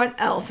see, what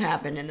else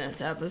happened in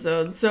this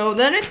episode? So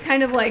then it's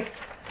kind of like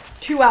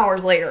 2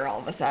 hours later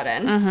all of a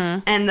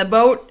sudden. And the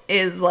boat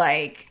is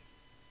like,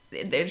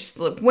 there's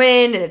split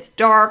wind and it's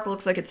dark,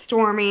 looks like it's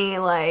stormy.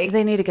 Like,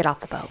 they need to get off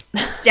the boat.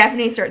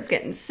 Stephanie starts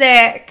getting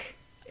sick.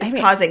 It's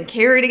causing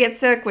Carrie to get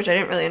sick, which I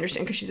didn't really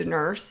understand because she's a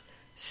nurse.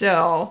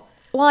 So,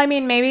 well, I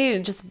mean, maybe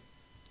just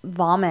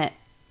vomit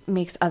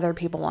makes other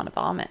people want to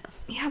vomit.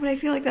 Yeah, but I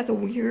feel like that's a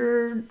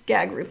weird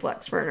gag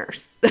reflex for a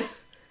nurse.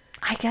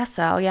 I guess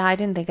so. Yeah, I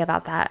didn't think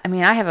about that. I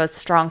mean, I have a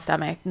strong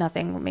stomach.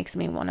 Nothing makes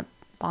me want to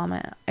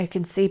vomit. I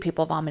can see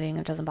people vomiting.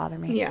 It doesn't bother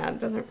me. Yeah, it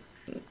doesn't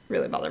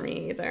really bother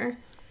me either.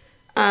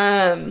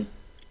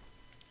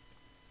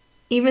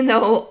 Even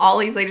though all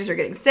these ladies are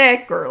getting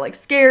sick or like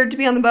scared to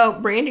be on the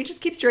boat, Brandy just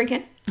keeps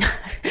drinking.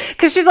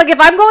 Because she's like, if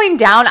I'm going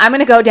down, I'm going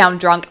to go down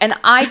drunk. And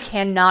I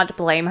cannot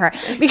blame her.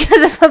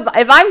 Because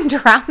if I'm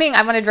drowning,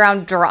 I'm going to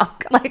drown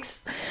drunk. Like,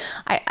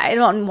 I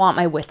don't want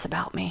my wits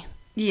about me.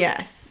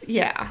 Yes.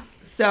 Yeah.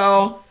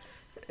 So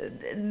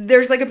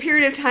there's like a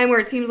period of time where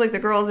it seems like the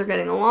girls are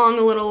getting along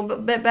a little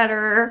bit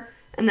better.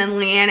 And then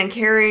Leanne and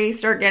Carrie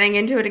start getting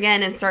into it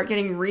again and start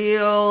getting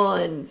real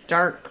and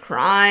start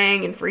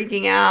crying and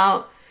freaking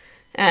out.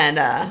 And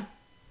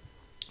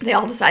they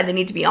all decide they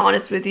need to be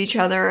honest with each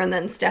other. And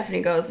then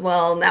Stephanie goes,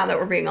 well, now that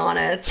we're being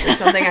honest, there's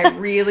something I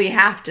really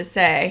have to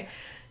say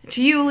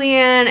to you,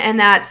 Leanne, and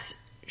that's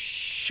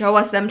show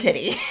us them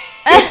titties.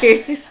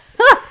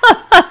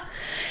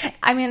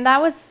 I mean,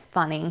 that was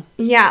funny.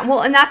 Yeah,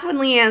 well, and that's when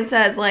Leanne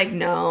says, like,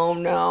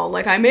 no,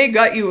 like, I may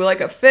gut you like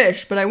a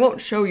fish, but I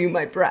won't show you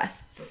my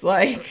breasts.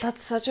 Like,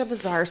 that's such a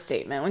bizarre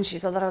statement. When she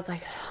said that, I was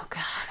like, oh,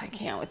 God, I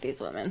can't with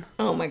these women.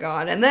 Oh, my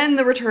God. And then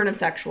the return of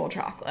sexual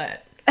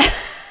chocolate.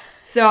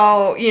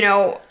 So, you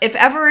know, if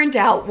ever in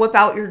doubt, whip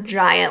out your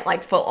giant,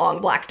 like,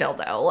 foot-long black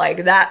dildo.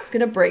 Like, that's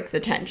going to break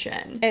the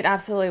tension. It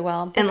absolutely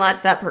will.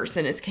 Unless that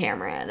person is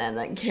Cameron, and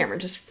then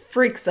Cameron just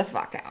freaks the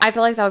fuck out. I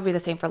feel like that would be the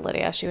same for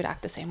Lydia. She would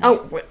act the same way.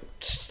 Oh,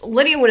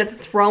 Lydia would have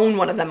thrown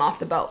one of them off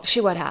the boat.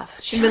 She would have.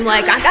 She'd been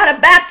like, I gotta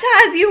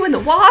baptize you in the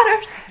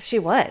waters. She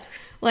would.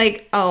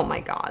 Like, oh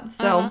my God.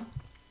 So,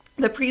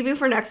 the preview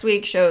for next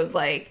week shows,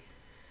 like,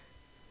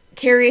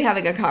 Carrie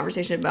having a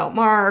conversation about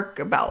Mark,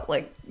 about,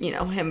 like, you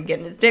know, him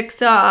getting his dick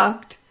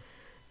sucked.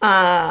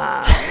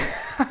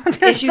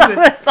 Issues so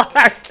with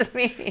bizarre to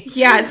me.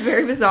 Yeah, it's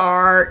very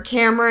bizarre.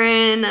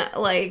 Cameron,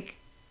 like,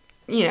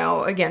 you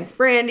know, against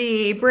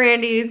Brandy.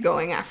 Brandy's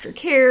going after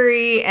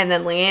Carrie, and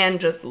then Leanne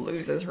just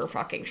loses her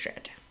fucking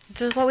shit.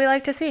 Which is what we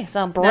like to see.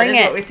 So bring that it.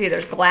 Is what we see.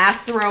 There's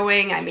glass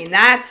throwing. I mean,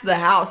 that's the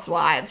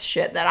housewives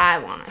shit that I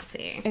want to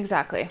see.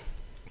 Exactly.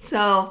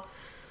 So,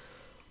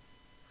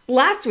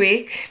 last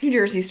week, New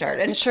Jersey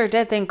started. It sure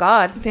did, thank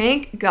God.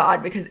 Thank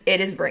God, because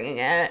it is bringing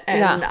it,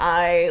 and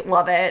I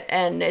love it,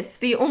 and it's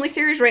the only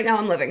series right now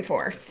I'm living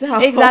for. So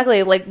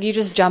exactly, like, you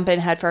just jump in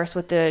headfirst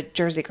with the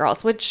Jersey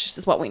Girls, which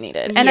is what we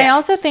needed. And I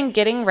also think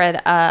getting rid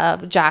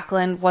of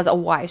Jacqueline was a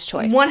wise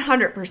choice.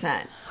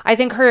 100%. I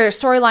think her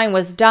storyline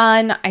was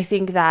done. I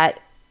think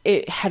that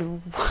it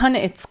had run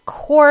its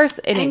course.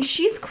 And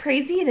she's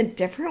crazy in a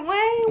different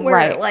way.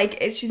 Where, like,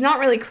 she's not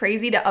really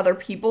crazy to other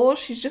people.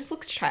 She just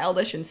looks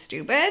childish and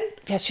stupid.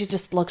 Yeah, she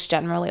just looks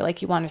generally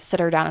like you want to sit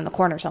her down in the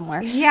corner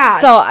somewhere. Yeah.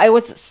 So it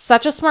was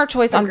such a smart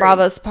choice on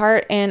Bravo's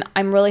part, and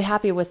I'm really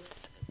happy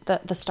with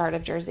the start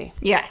of Jersey.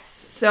 Yes.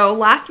 So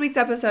last week's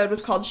episode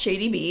was called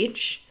Shady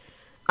Beach.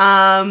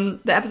 The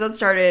episode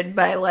started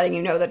by letting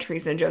you know that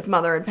Teresa and Joe's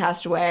mother had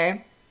passed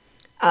away.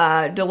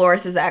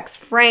 Dolores' ex,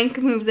 Frank,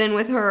 moves in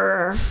with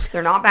her.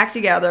 They're not back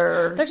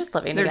together. They're just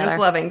living together. They're just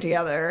living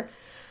together.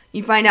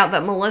 You find out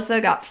that Melissa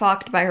got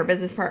fucked by her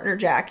business partner,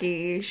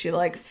 Jackie. She,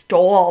 like,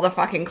 stole all the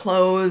fucking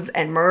clothes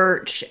and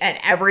merch and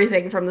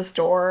everything from the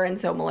store. And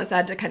so Melissa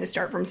had to kind of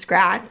start from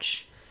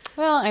scratch.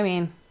 Well, I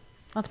mean,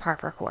 that's par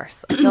for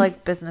course. I feel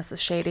like business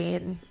is shady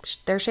and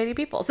they're shady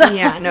people. So.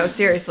 Yeah, no,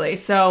 seriously.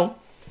 So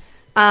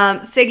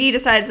Siggy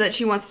decides that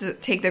she wants to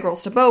take the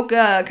girls to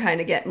Boca, kind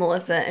of get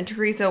Melissa and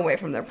Teresa away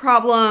from their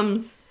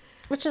problems.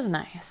 Which is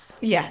nice.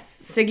 Yes.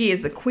 Siggy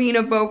is the queen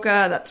of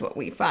Boca. That's what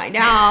we find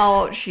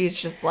out. She's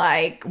just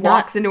like,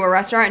 walks into a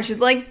restaurant and she's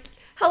like,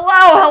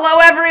 hello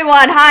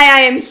everyone. Hi,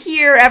 I am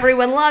here.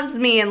 Everyone loves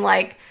me. And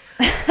like,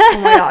 oh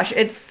my gosh,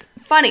 it's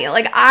funny.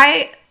 Like,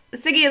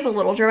 Siggy is a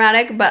little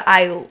dramatic, but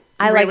I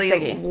really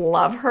like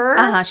love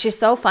her. She's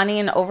so funny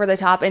and over the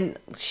top, and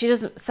she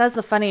just says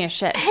the funniest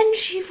shit. And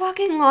she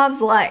fucking loves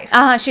life.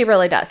 She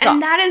really does. So.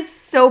 And that is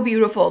so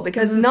beautiful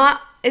because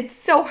it's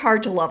so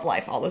hard to love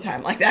life all the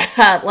time like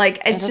that.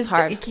 Like, it's just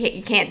hard.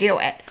 You can't do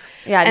it.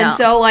 Yeah, and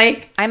so,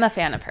 like, I'm a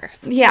fan of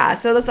hers. Yeah,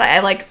 so that's why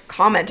I, like,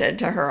 commented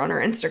to her on her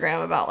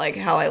Instagram about, like,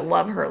 how I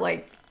love her,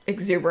 like,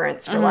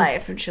 exuberance for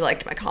life, and she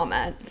liked my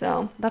comment,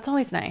 so. That's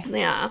always nice.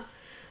 Yeah.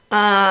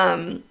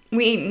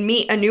 We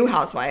meet a new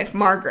housewife,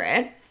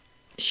 Margaret.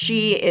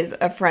 She is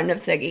a friend of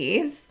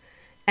Siggy's,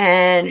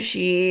 and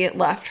she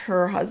left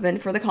her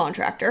husband for the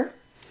contractor.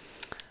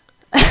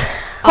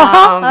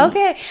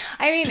 Okay.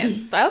 I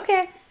mean,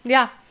 okay.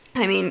 Yeah.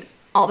 I mean,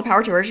 all the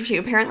power to her. She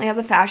apparently has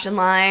a fashion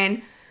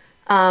line.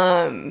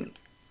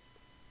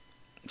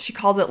 She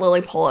calls it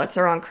Lily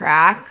Pulitzer on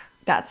crack.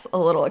 That's a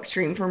little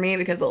extreme for me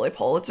because Lily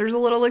Pulitzer's a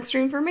little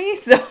extreme for me.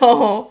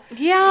 So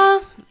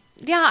yeah,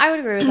 I would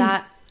agree with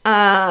that.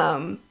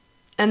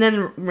 And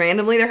then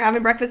randomly they're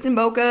having breakfast in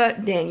Boca.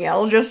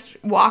 Danielle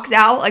just walks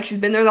out like she's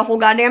been there the whole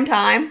goddamn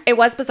time. It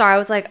was bizarre. I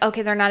was like,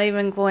 okay, they're not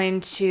even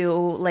going to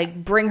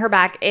like bring her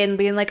back in,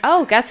 being like,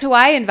 oh, guess who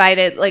I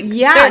invited? Like,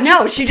 yeah,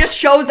 no, she just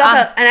shows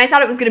up, and I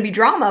thought it was going to be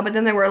drama, but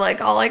then they were like,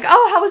 all like,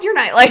 oh, how was your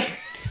night? Like,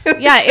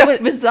 it was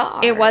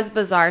bizarre. It was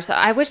bizarre. So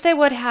I wish they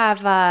would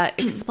have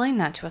explained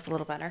that to us a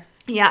little better.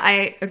 Yeah,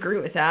 I agree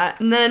with that.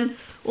 And then,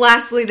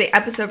 lastly, the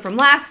episode from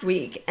last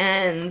week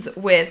ends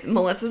with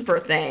Melissa's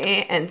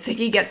birthday, and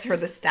Siggy gets her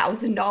this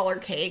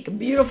 $1,000 cake,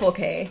 beautiful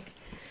cake.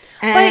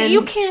 But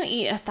you can't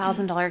eat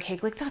 $1,000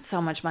 cake. Like, that's so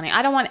much money.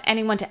 I don't want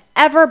anyone to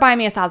ever buy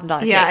me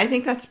 $1,000 cake. Yeah, I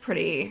think that's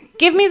pretty.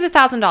 Give me the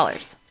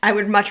 $1,000. I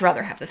would much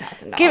rather have the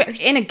 $1,000. Give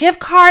it in a gift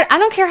card. I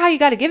don't care how you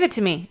got to give it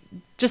to me.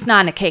 Just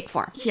not in a cake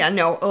form. Yeah,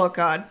 no. Oh,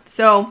 God.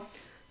 So,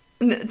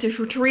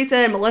 Teresa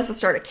and Melissa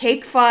start a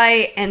cake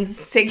fight, and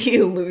Siggy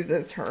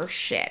loses her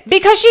shit.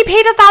 Because she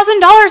paid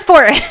 $1,000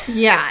 for it.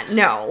 Yeah,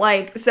 no.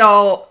 Like,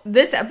 so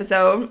this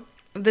episode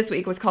this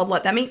week was called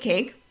Let Them Eat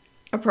Cake,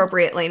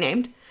 appropriately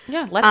named.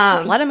 Yeah,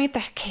 just let them eat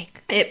the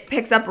cake. It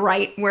picks up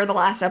right where the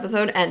last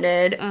episode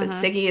ended.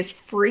 Siggy is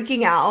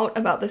freaking out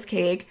about this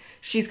cake.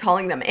 She's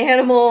calling them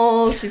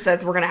animals. She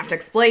says, we're going to have to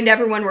explain to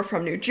everyone we're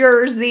from New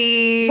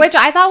Jersey. Which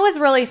I thought was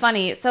really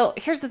funny. So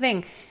here's the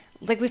thing.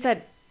 Like we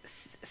said,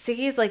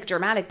 Siggy's like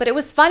dramatic, but it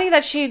was funny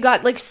that she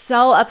got like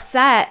so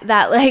upset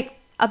that like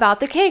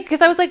about the cake,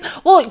 because I was like,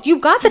 well, you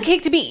got the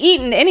cake to be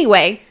eaten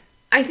anyway.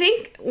 I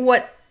think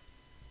what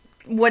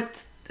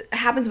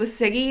happens with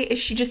Siggy is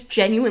she just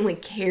genuinely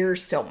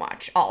cares so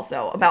much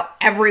also about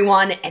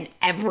everyone and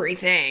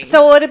everything.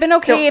 So it would have been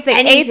okay if they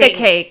ate the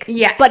cake,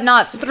 yes, but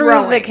not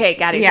threw the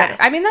cake at each other.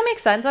 I mean, that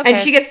makes sense. Okay. And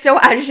she gets so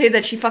agitated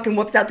that she fucking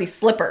whips out these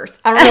slippers.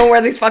 I don't know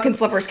where these fucking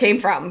slippers came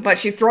from, but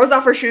she throws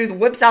off her shoes,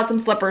 whips out some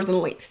slippers,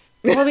 and leaves.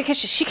 Well, because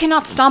she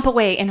cannot stomp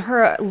away in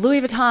her Louis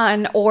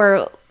Vuitton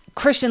or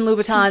Christian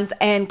Louboutins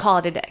and call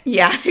it a day.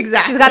 Yeah,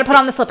 exactly. She's got to put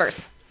on the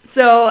slippers.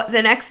 So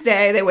the next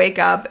day they wake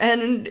up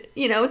and,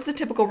 you know, it's the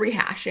typical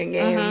rehashing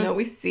game that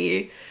we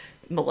see.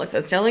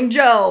 Melissa's telling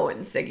Joe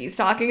and Siggy's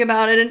talking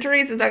about it and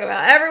Teresa's talking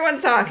about it.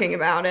 Everyone's talking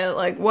about it.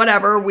 Like,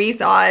 whatever. We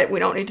saw it. We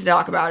don't need to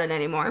talk about it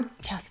anymore.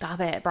 Yeah, stop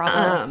it.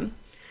 Bravo.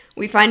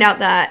 We find out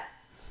that,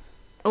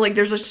 like,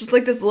 there's just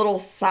like this little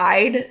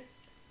side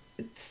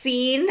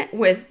scene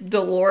with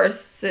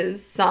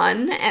Dolores'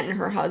 son and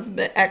her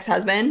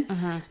ex-husband,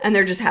 and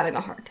they're just having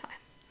a hard time.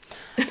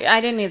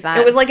 I didn't need that.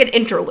 It was like an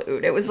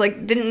interlude. It was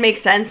like, didn't make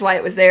sense why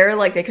it was there.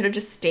 Like, they could have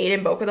just stayed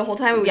in Boca the whole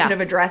time, and we could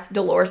have addressed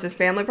Dolores'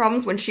 family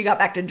problems when she got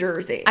back to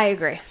Jersey. I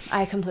agree.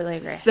 I completely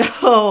agree.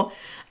 So,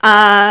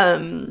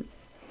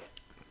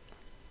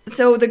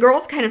 so the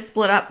girls kind of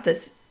split up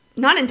this,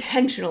 not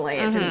intentionally,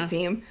 it didn't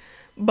seem,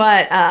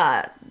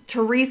 but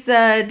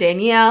Teresa,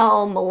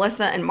 Danielle,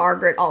 Melissa, and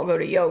Margaret all go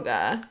to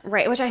yoga.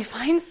 Right, which I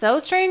find so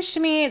strange to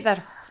me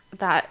that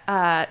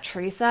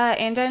Teresa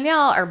and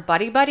Danielle are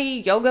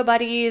buddy yoga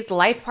buddies,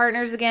 life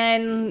partners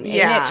again,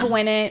 in it to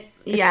win it.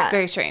 It's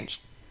very strange.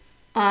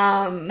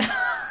 I'm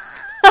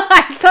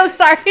so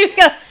sorry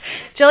because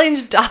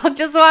Jillian's dog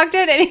just walked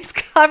in and he's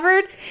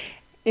covered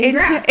in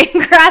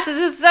grass. It's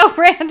just so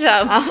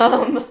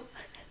random.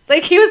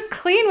 Like, he was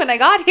clean when I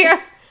got here.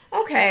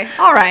 Okay,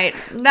 all right,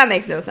 that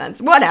makes no sense.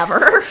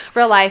 Whatever.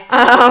 Real life.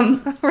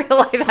 Real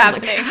life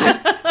happening. Oh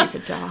God,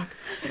 stupid dog.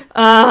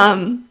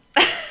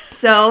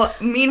 So,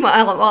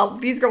 meanwhile, while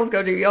these girls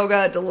go do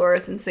yoga,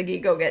 Dolores and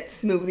Siggy go get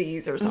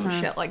smoothies or some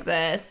shit like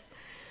this.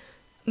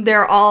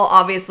 They're all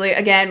obviously,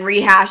 again,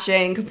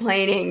 rehashing,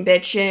 complaining,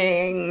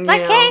 bitching.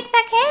 The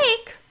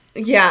cake.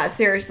 Yeah,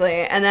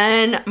 seriously. And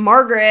then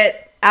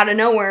Margaret, out of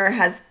nowhere,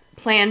 has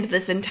planned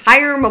this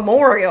entire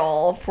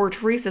memorial for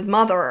Teresa's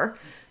mother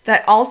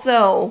that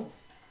also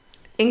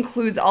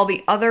includes all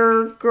the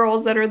other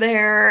girls that are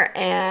there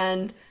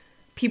and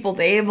people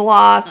they've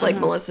lost, like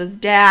Melissa's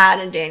dad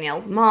and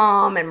Danielle's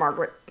mom, and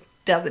Margaret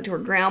does it to her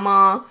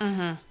grandma.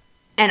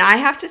 And I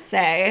have to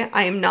say,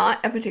 I am not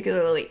a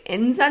particularly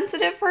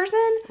insensitive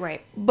person.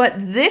 Right. But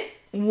this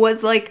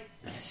was, like,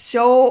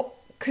 so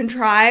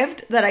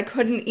contrived that I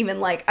couldn't even,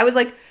 like, I was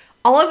like,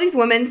 all of these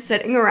women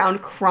sitting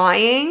around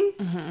crying,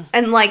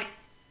 and, like,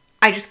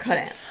 I just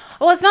couldn't.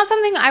 Well, it's not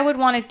something I would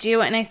want to do,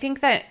 and I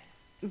think that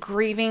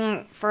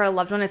grieving for a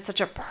loved one is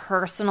such a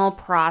personal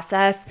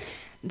process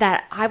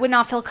that I would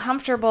not feel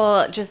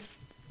comfortable just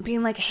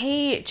being like,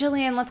 hey,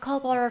 Jillian, let's call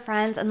up all our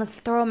friends and let's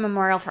throw a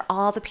memorial for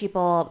all the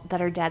people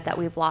that are dead that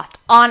we've lost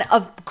on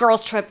a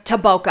girls' trip to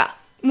Boca.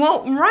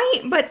 Well,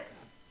 right, but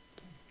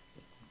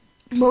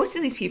most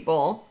of these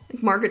people,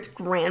 like Margaret's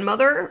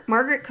grandmother,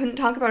 Margaret couldn't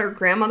talk about her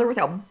grandmother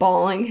without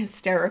bawling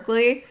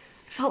hysterically.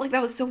 I felt like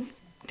that was so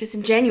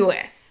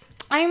disingenuous.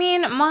 I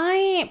mean,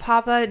 my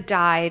papa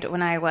died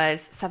when I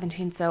was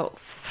 17, so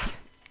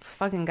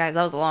fucking guys,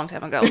 that was a long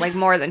time ago, like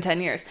more than 10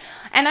 years.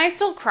 And I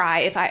still cry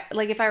if I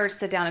were to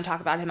sit down and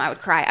talk about him, I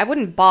would cry. I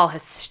wouldn't bawl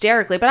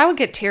hysterically, but I would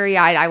get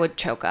teary-eyed. I would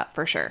choke up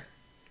for sure.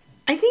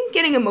 I think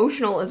getting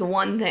emotional is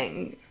one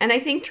thing. And I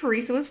think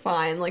Teresa was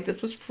fine. Like,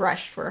 this was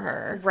fresh for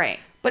her. Right.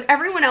 But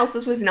everyone else,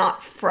 this was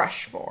not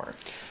fresh for.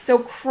 So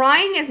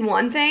crying is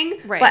one thing,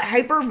 but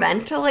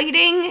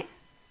hyperventilating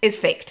is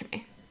fake to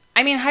me.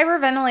 I mean,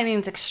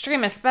 hyperventilating is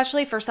extreme,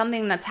 especially for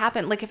something that's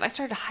happened. Like, if I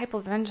started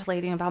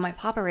hyperventilating about my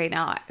papa right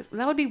now,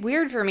 that would be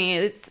weird for me.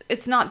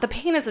 It's not, the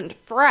pain isn't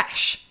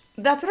fresh.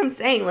 That's what I'm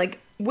saying. Like,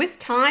 with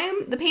time,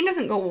 the pain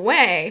doesn't go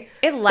away,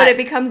 but it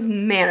becomes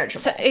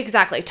manageable. So,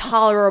 exactly.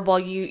 Tolerable.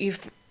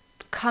 You've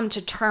come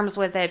to terms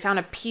with it, found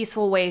a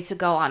peaceful way to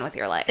go on with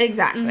your life.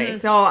 Exactly.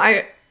 So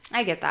I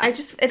get that.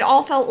 It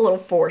all felt a little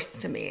forced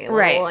to me.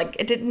 Right. Like,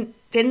 it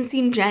didn't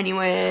seem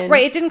genuine.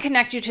 Right, it didn't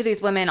connect you to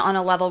these women on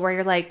a level where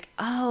you're like,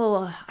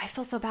 oh, I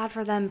feel so bad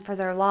for them for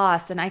their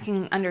loss, and I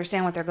can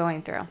understand what they're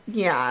going through.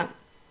 Yeah.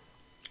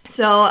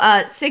 So,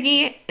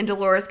 Siggy and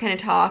Dolores kind of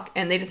talk,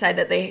 and they decide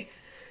that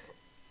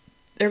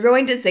they're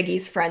going to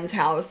Ziggy's friend's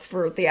house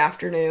for the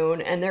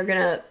afternoon, and they're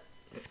gonna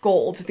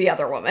scold the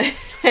other woman.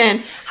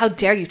 And how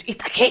dare you eat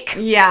that cake?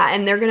 Yeah,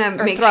 and they're going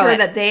to make sure it.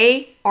 that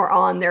they are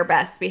on their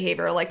best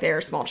behavior like they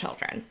are small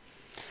children.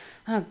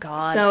 Oh,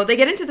 God. So they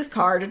get into this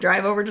car to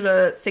drive over to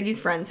Siggy's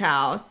friend's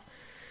house,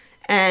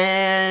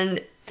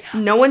 and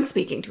no one's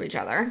speaking to each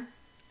other.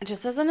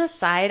 Just as an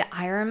aside,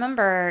 I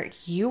remember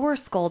you were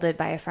scolded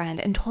by a friend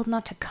and told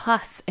not to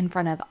cuss in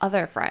front of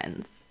other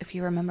friends, if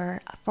you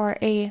remember, for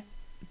a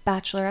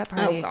bachelorette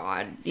party. Oh,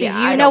 God. So yeah,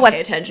 you I know don't what?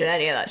 pay attention to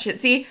any of that shit.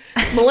 See,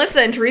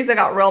 Melissa and Teresa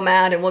got real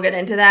mad, and we'll get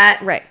into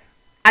that. Right.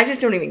 I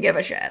just don't even give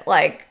a shit.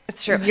 Like,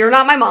 it's true. You're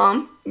not my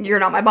mom. You're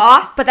not my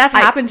boss. But that's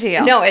happened to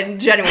you. No, it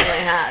genuinely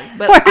has.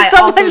 But Where I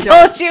someone also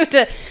told you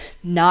to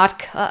not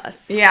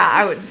cuss.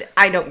 Yeah,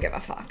 I don't give a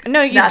fuck.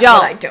 No, you That's don't.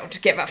 What I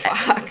don't give a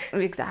fuck.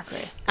 Exactly.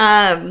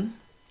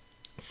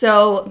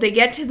 So they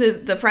get to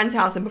the friend's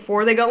house, and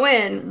before they go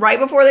in, right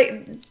before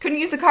they couldn't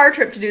use the car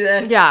trip to do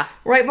this. Yeah.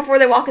 Right before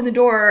they walk in the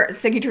door,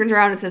 Siggy turns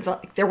around and says,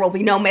 like, there will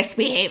be no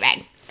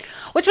misbehaving.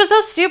 Which was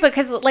so stupid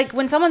because, like,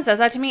 when someone says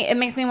that to me, it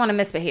makes me want to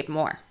misbehave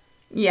more.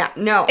 Yeah,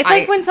 no. It's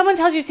like when someone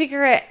tells you a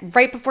secret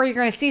right before you're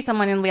going to see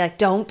someone and be like,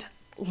 don't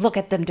look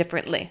at them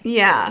differently.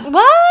 Yeah.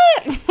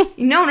 What?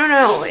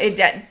 No.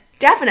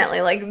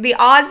 Definitely. Like, the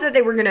odds that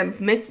they were going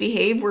to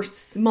misbehave were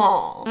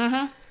small.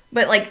 Mm-hmm.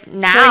 But, like,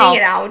 now,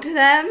 pointing it out to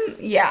them,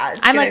 yeah,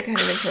 it's going to kind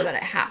of ensure that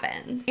it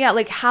happens. Yeah,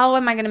 like, how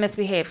am I going to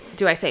misbehave?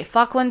 Do I say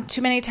fuck one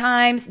too many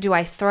times? Do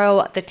I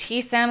throw the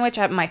tea sandwich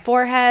at my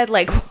forehead?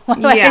 Like,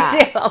 what do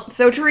I do?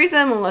 So, Teresa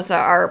and Melissa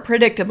are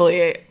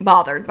predictably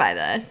bothered by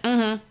this.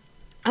 Mm-hmm.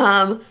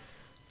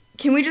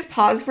 Can we just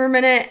pause for a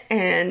minute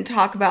and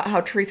talk about how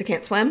Teresa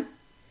can't swim?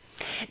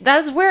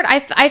 That's weird.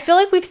 I feel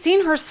like we've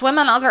seen her swim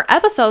on other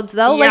episodes,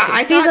 though. Yeah,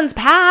 like, seasons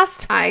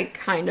past. I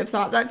kind of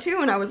thought that, too.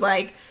 And I was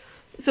like,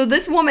 so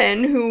this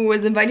woman who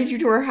was invited you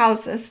to her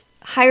house has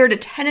hired a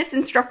tennis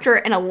instructor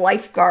and a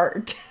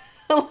lifeguard,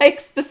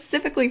 like,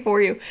 specifically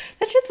for you.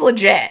 That shit's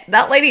legit.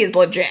 That lady is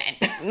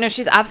legit. No,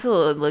 she's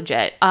absolutely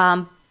legit.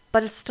 But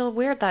it's still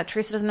weird that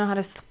Teresa doesn't know how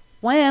to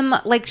swim.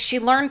 Like, she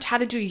learned how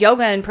to do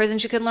yoga in prison.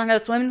 She couldn't learn how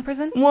to swim in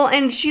prison? Well,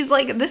 and she's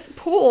like, this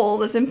pool,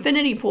 this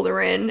infinity pool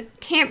they're in,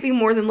 can't be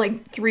more than,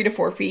 like, 3 to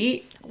 4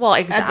 feet. Well,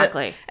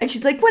 exactly. And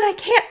she's like, when I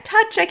can't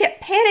touch, I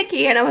get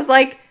panicky. And I was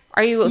like,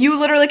 You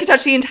literally could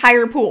touch the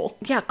entire pool.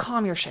 Yeah,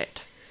 calm your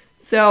shit.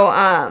 So,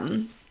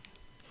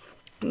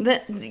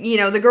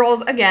 the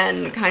girls,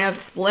 again, kind of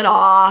split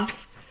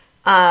off.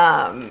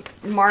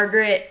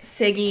 Margaret,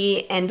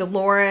 Siggy, and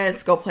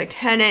Dolores go play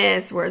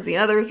tennis, whereas the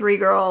other 3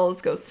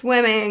 girls go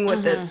swimming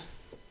with this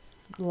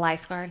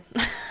lifeguard.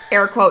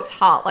 air quotes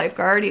hot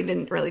lifeguard. He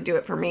didn't really do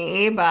it for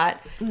me, but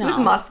he was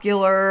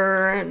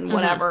muscular and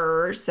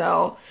whatever.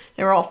 So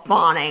they were all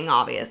fawning,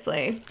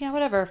 obviously. Yeah,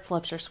 whatever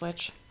flips your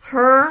switch.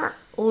 Her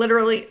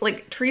literally,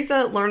 like,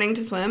 Teresa learning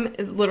to swim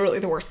is literally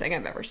the worst thing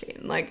I've ever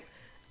seen. Like,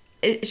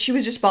 she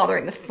was just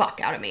bothering the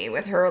fuck out of me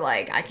with her,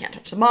 like, I can't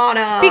touch the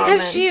bottom.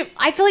 Because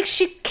I feel like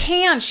she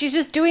can. She's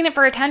just doing it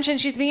for attention.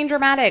 She's being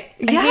dramatic.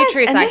 I hate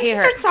Teresa. And then I hate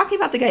her. she starts talking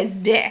about the guy's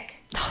dick.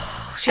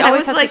 She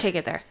always has to take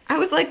it there. I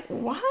was like,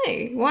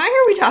 why? Why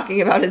are we talking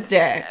about his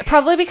dick?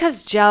 Probably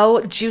because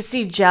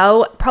Juicy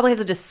Joe, probably has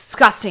a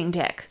disgusting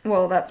dick.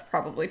 Well, that's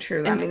probably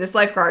true. I mean, this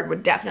lifeguard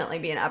would definitely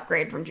be an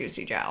upgrade from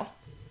Juicy Joe.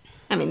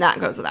 I mean, that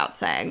goes without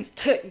saying.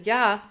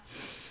 Yeah.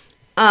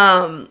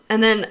 And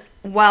then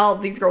while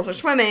these girls are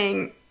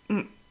swimming,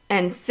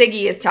 and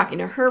Siggy is talking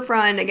to her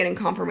friend and getting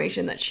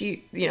confirmation that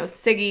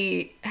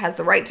Siggy has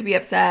the right to be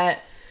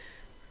upset,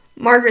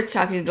 Margaret's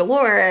talking to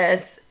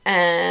Dolores,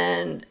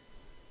 and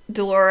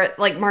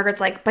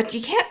Margaret's like, but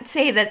you can't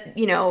say that,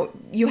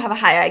 you have a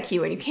high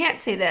IQ, and you can't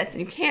say this,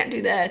 and you can't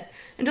do this.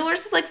 And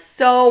Dolores is like,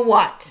 so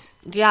what?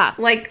 Yeah.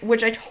 Like,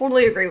 which I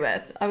totally agree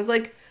with. I was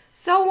like,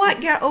 so what?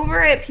 Get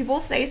over it.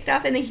 People say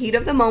stuff in the heat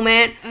of the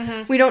moment.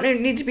 Mm-hmm. We don't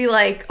need to be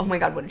like, oh my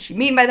God, what did she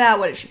mean by that?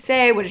 What did she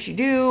say? What did she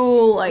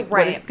do? Like,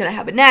 What is going to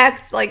happen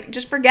next? Like,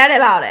 just forget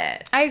about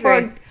it. I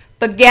agree.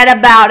 Forget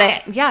about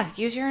it. Yeah,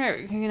 use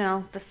your,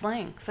 the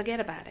slang. Forget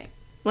about it.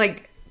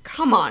 Like,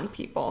 come on,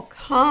 people.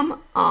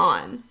 Come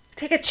on.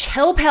 Take a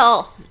chill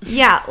pill.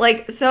 Yeah,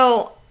 like,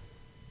 so,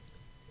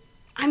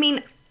 I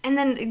mean, and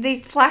then they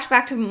flash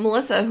back to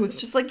Melissa, who's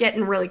just, like,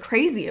 getting really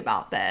crazy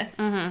about this.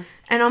 Mm-hmm.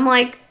 And I'm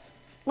like,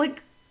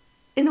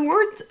 in the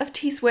words of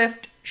T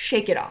Swift,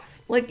 shake it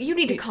off. Like, you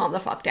need to calm the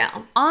fuck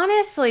down.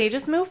 Honestly,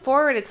 just move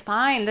forward. It's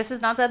fine. This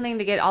is not something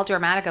to get all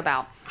dramatic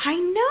about. I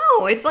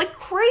know. It's, like,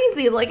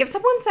 crazy. Like, if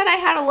someone said I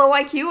had a low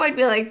IQ, I'd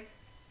be like,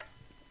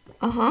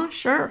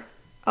 sure.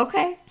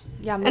 Okay.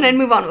 Yeah, and I'd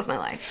move on with my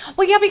life.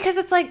 Well, yeah, because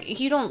it's like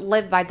you don't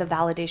live by the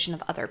validation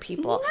of other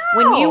people. No.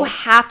 When you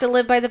have to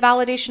live by the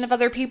validation of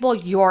other people,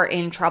 you're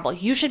in trouble.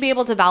 You should be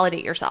able to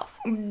validate yourself.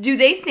 Do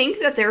they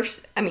think that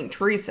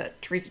Teresa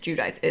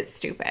Giudice is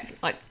stupid.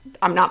 Like,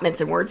 I'm not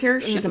mincing words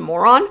here. She's a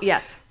moron.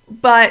 Yes.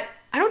 But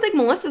I don't think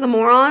Melissa's a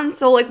moron.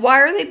 So, like,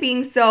 why are they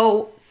being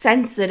so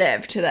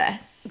sensitive to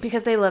this?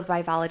 Because they live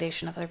by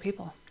validation of other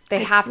people.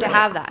 They have to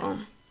have that.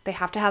 They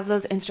have to have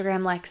those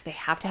Instagram likes. They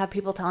have to have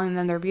people telling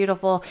them they're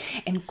beautiful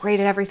and great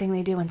at everything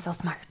they do and so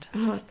smart.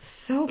 Oh, it's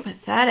so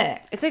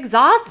pathetic. It's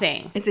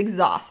exhausting. It's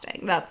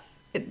exhausting.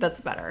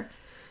 That's better.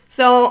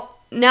 So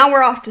now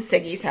we're off to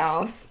Siggy's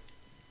house.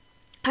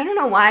 I don't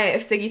know why,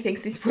 if Siggy thinks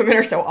these women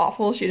are so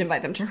awful, she'd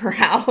invite them to her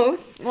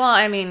house. Well,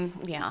 I mean,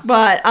 yeah.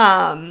 But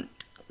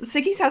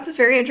Siggy's house is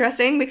very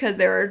interesting because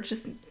there are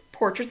just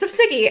portraits of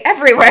Siggy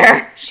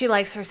everywhere. She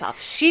likes herself.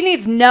 She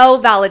needs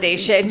no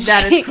validation.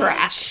 That is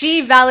correct.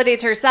 She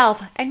validates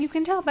herself, and you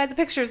can tell by the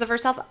pictures of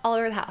herself all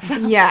over the house.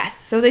 Yes.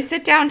 So they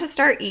sit down to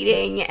start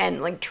eating,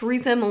 and like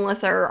Teresa and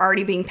Melissa are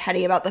already being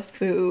petty about the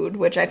food,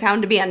 which I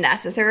found to be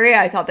unnecessary.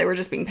 I thought they were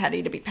just being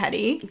petty to be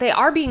petty. They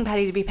are being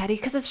petty to be petty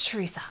because it's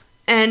Teresa.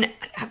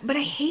 But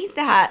I hate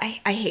that.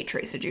 I hate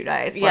Teresa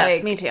Giudice.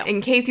 Yes, me too.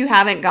 In case you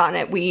haven't gotten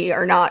it, we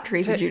are not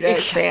Teresa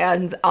Giudice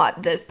fans on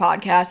this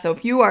podcast. So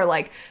if you are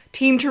like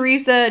Team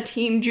Teresa,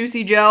 Team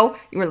Juicy Joe,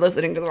 you are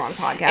listening to the wrong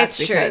podcast.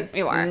 It's true.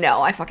 You are.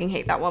 No, I fucking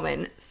hate that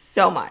woman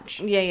so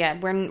much. Yeah.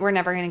 We're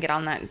never going to get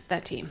on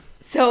that team.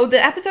 So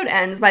the episode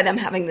ends by them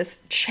having this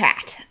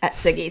chat at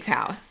Siggy's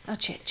house. A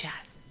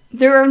chit-chat.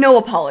 There are no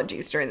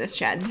apologies during this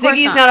chat.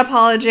 Ziggy's not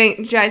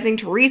apologizing.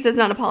 Teresa's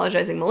not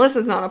apologizing.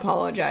 Melissa's not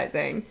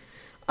apologizing.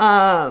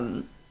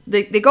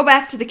 They go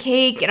back to the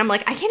cake, and I'm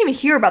like, I can't even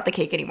hear about the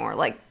cake anymore.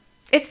 Like,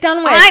 it's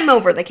done with. I'm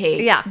over the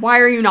cake. Yeah. Why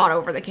are you not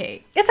over the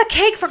cake? It's a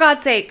cake, for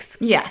God's sakes.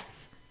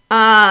 Yes.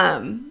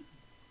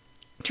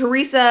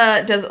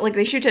 Teresa does, like,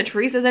 they shoot to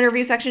Teresa's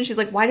interview section. She's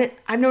like,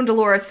 I've known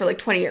Dolores for like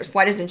 20 years.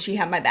 Why doesn't she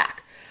have my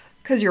back?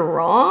 Because you're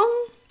wrong?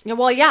 Yeah,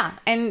 well, yeah.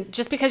 And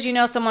just because you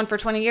know someone for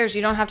 20 years,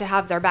 you don't have to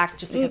have their back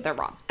just because they're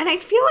wrong. And I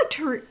feel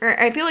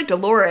like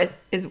Dolores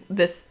is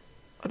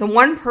the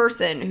one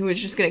person who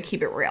is just going to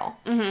keep it real.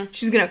 Mm-hmm.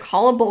 She's going to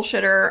call a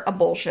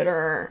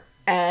bullshitter.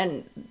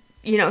 And,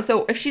 you know,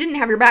 so if she didn't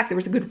have your back, there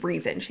was a good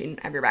reason she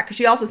didn't have your back. Because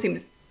she also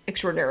seems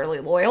extraordinarily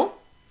loyal.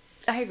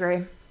 I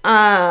agree.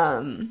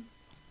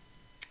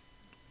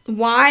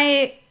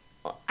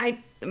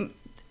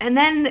 And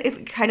then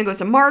it kind of goes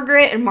to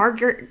Margaret, and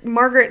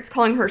Margaret's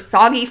calling her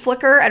soggy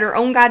flicker at her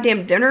own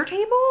goddamn dinner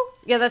table.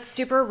 Yeah, that's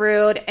super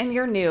rude, and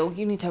you're new.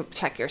 You need to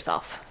check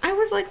yourself. I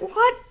was like,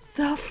 what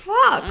the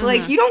fuck? Mm-hmm.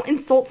 Like, you don't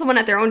insult someone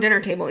at their own dinner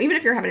table, even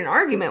if you're having an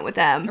argument with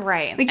them.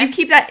 Right. Like, you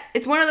keep that,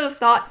 it's one of those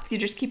thoughts you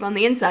just keep on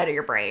the inside of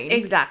your brain.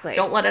 Exactly.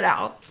 Don't let it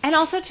out. And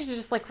also to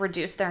just, like,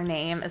 reduce their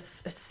name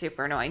is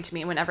super annoying to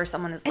me whenever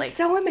someone is, like... It's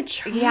so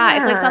immature. Yeah,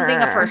 it's like something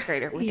a first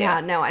grader would do.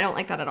 Yeah, no, I don't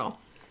like that at all.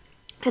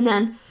 And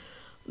then...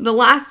 the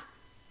last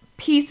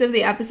piece of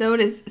the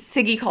episode is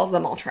Siggy calls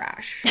them all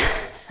trash.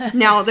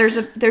 Now, there's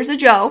a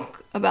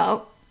joke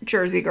about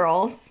Jersey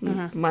girls.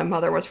 Mm-hmm. My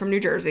mother was from New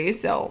Jersey,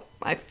 so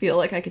I feel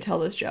like I could tell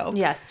this joke.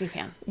 Yes, you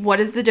can. What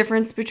is the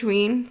difference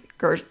between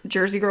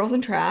Jersey girls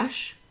and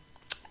trash?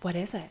 What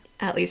is it?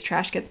 At least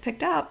trash gets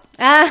picked up.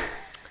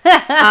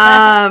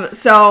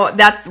 So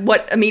that's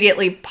what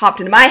immediately popped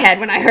into my head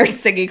when I heard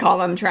Siggy call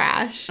them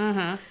trash.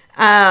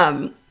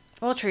 Mm-hmm.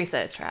 Well,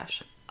 Teresa is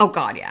trash. Oh,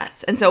 God,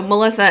 yes. And so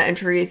Melissa and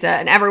Teresa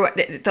and everyone,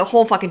 the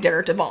whole fucking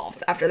dinner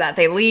devolves. After that,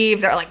 they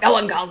leave. They're like, no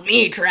one calls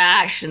me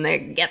trash. And they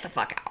get the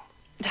fuck out.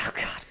 Oh,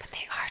 God, but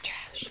they are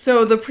trash.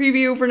 So the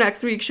preview for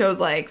next week shows,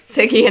 like,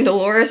 Siggy and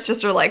Dolores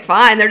just are like,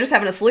 fine. They're just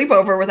having a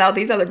sleepover without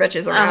these other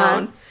bitches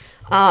around.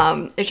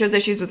 It shows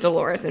issues with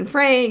Dolores and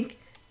Frank.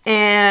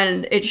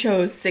 And it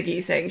shows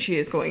Siggy saying she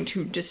is going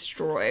to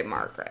destroy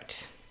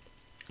Margaret.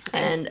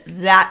 And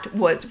that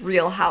was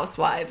Real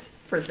Housewives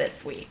for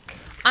this week.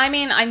 I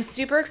mean, I'm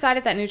super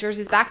excited that New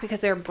Jersey's back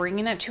because they're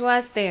bringing it to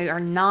us. They are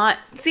not.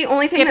 It's the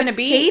only thing that's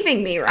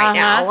saving me right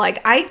now.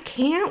 Like, I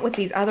can't with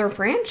these other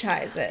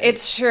franchises.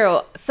 It's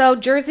true. So,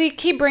 Jersey,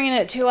 keep bringing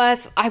it to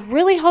us. I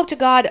really hope to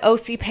God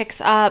OC picks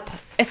up.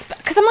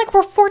 Because I'm like,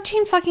 we're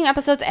 14 fucking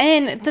episodes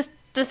in.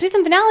 The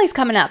season finale's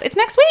coming up. It's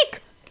next week.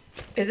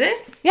 Is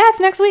it? Yeah, it's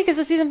next week is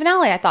the season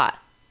finale, I thought.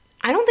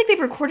 I don't think they've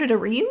recorded a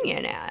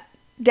reunion yet.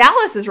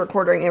 Dallas is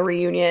recording a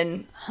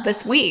reunion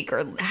this week,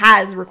 or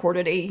has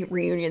recorded a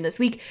reunion this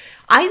week.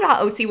 I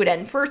thought OC would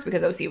end first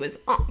because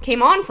OC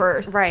came on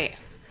first. Right.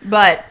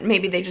 But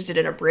maybe they just did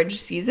an abridged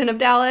season of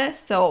Dallas,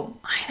 so...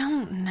 I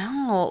don't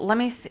know. Let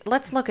me see.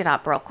 Let's look it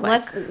up real quick.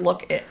 Let's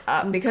look it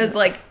up, because,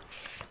 like...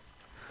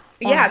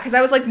 Yeah, because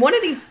I was like, one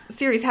of these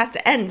series has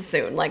to end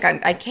soon. Like,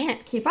 I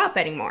can't keep up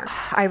anymore.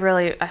 I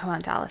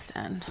want Dallas to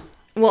end.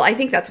 Well, I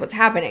think that's what's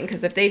happening,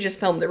 because if they just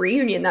filmed the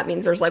reunion, that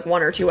means there's, like,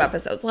 1 or 2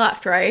 episodes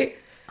left, right?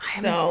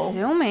 I'm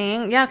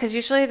assuming. Yeah, because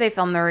usually they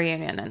film the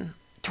reunion and...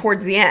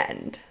 towards the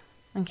end.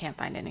 I can't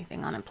find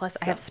anything on it. Plus,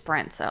 I have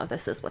Sprint, so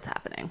this is what's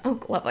happening. Oh,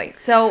 lovely.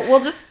 So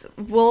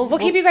we'll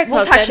keep you guys posted.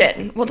 We'll touch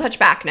it. We'll touch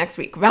back next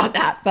week about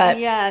that. But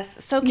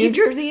yes, so New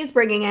Jersey is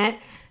bringing it,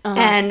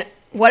 and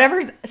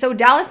so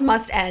Dallas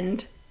must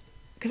end,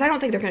 because I don't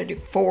think they're going to do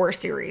 4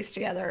 series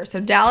together. So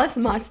Dallas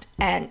must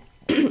end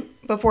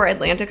before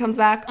Atlanta comes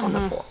back on the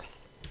 4th.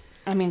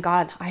 I mean,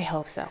 God, I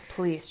hope so.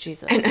 Please,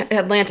 Jesus. And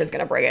Atlanta's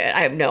going to bring it.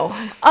 I have no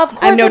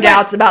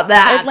doubts about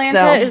that.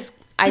 Atlanta is...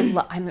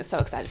 I'm so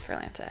excited for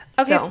Atlanta.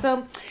 Okay,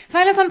 so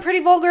find us on Pretty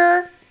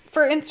Vulgar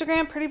for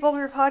Instagram, Pretty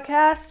Vulgar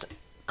Podcast.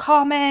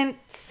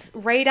 comment,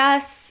 rate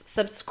us,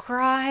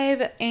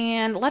 subscribe,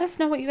 and let us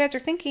know what you guys are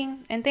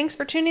thinking. And thanks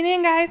for tuning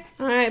in, guys.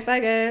 All right, bye,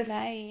 guys.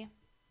 Bye.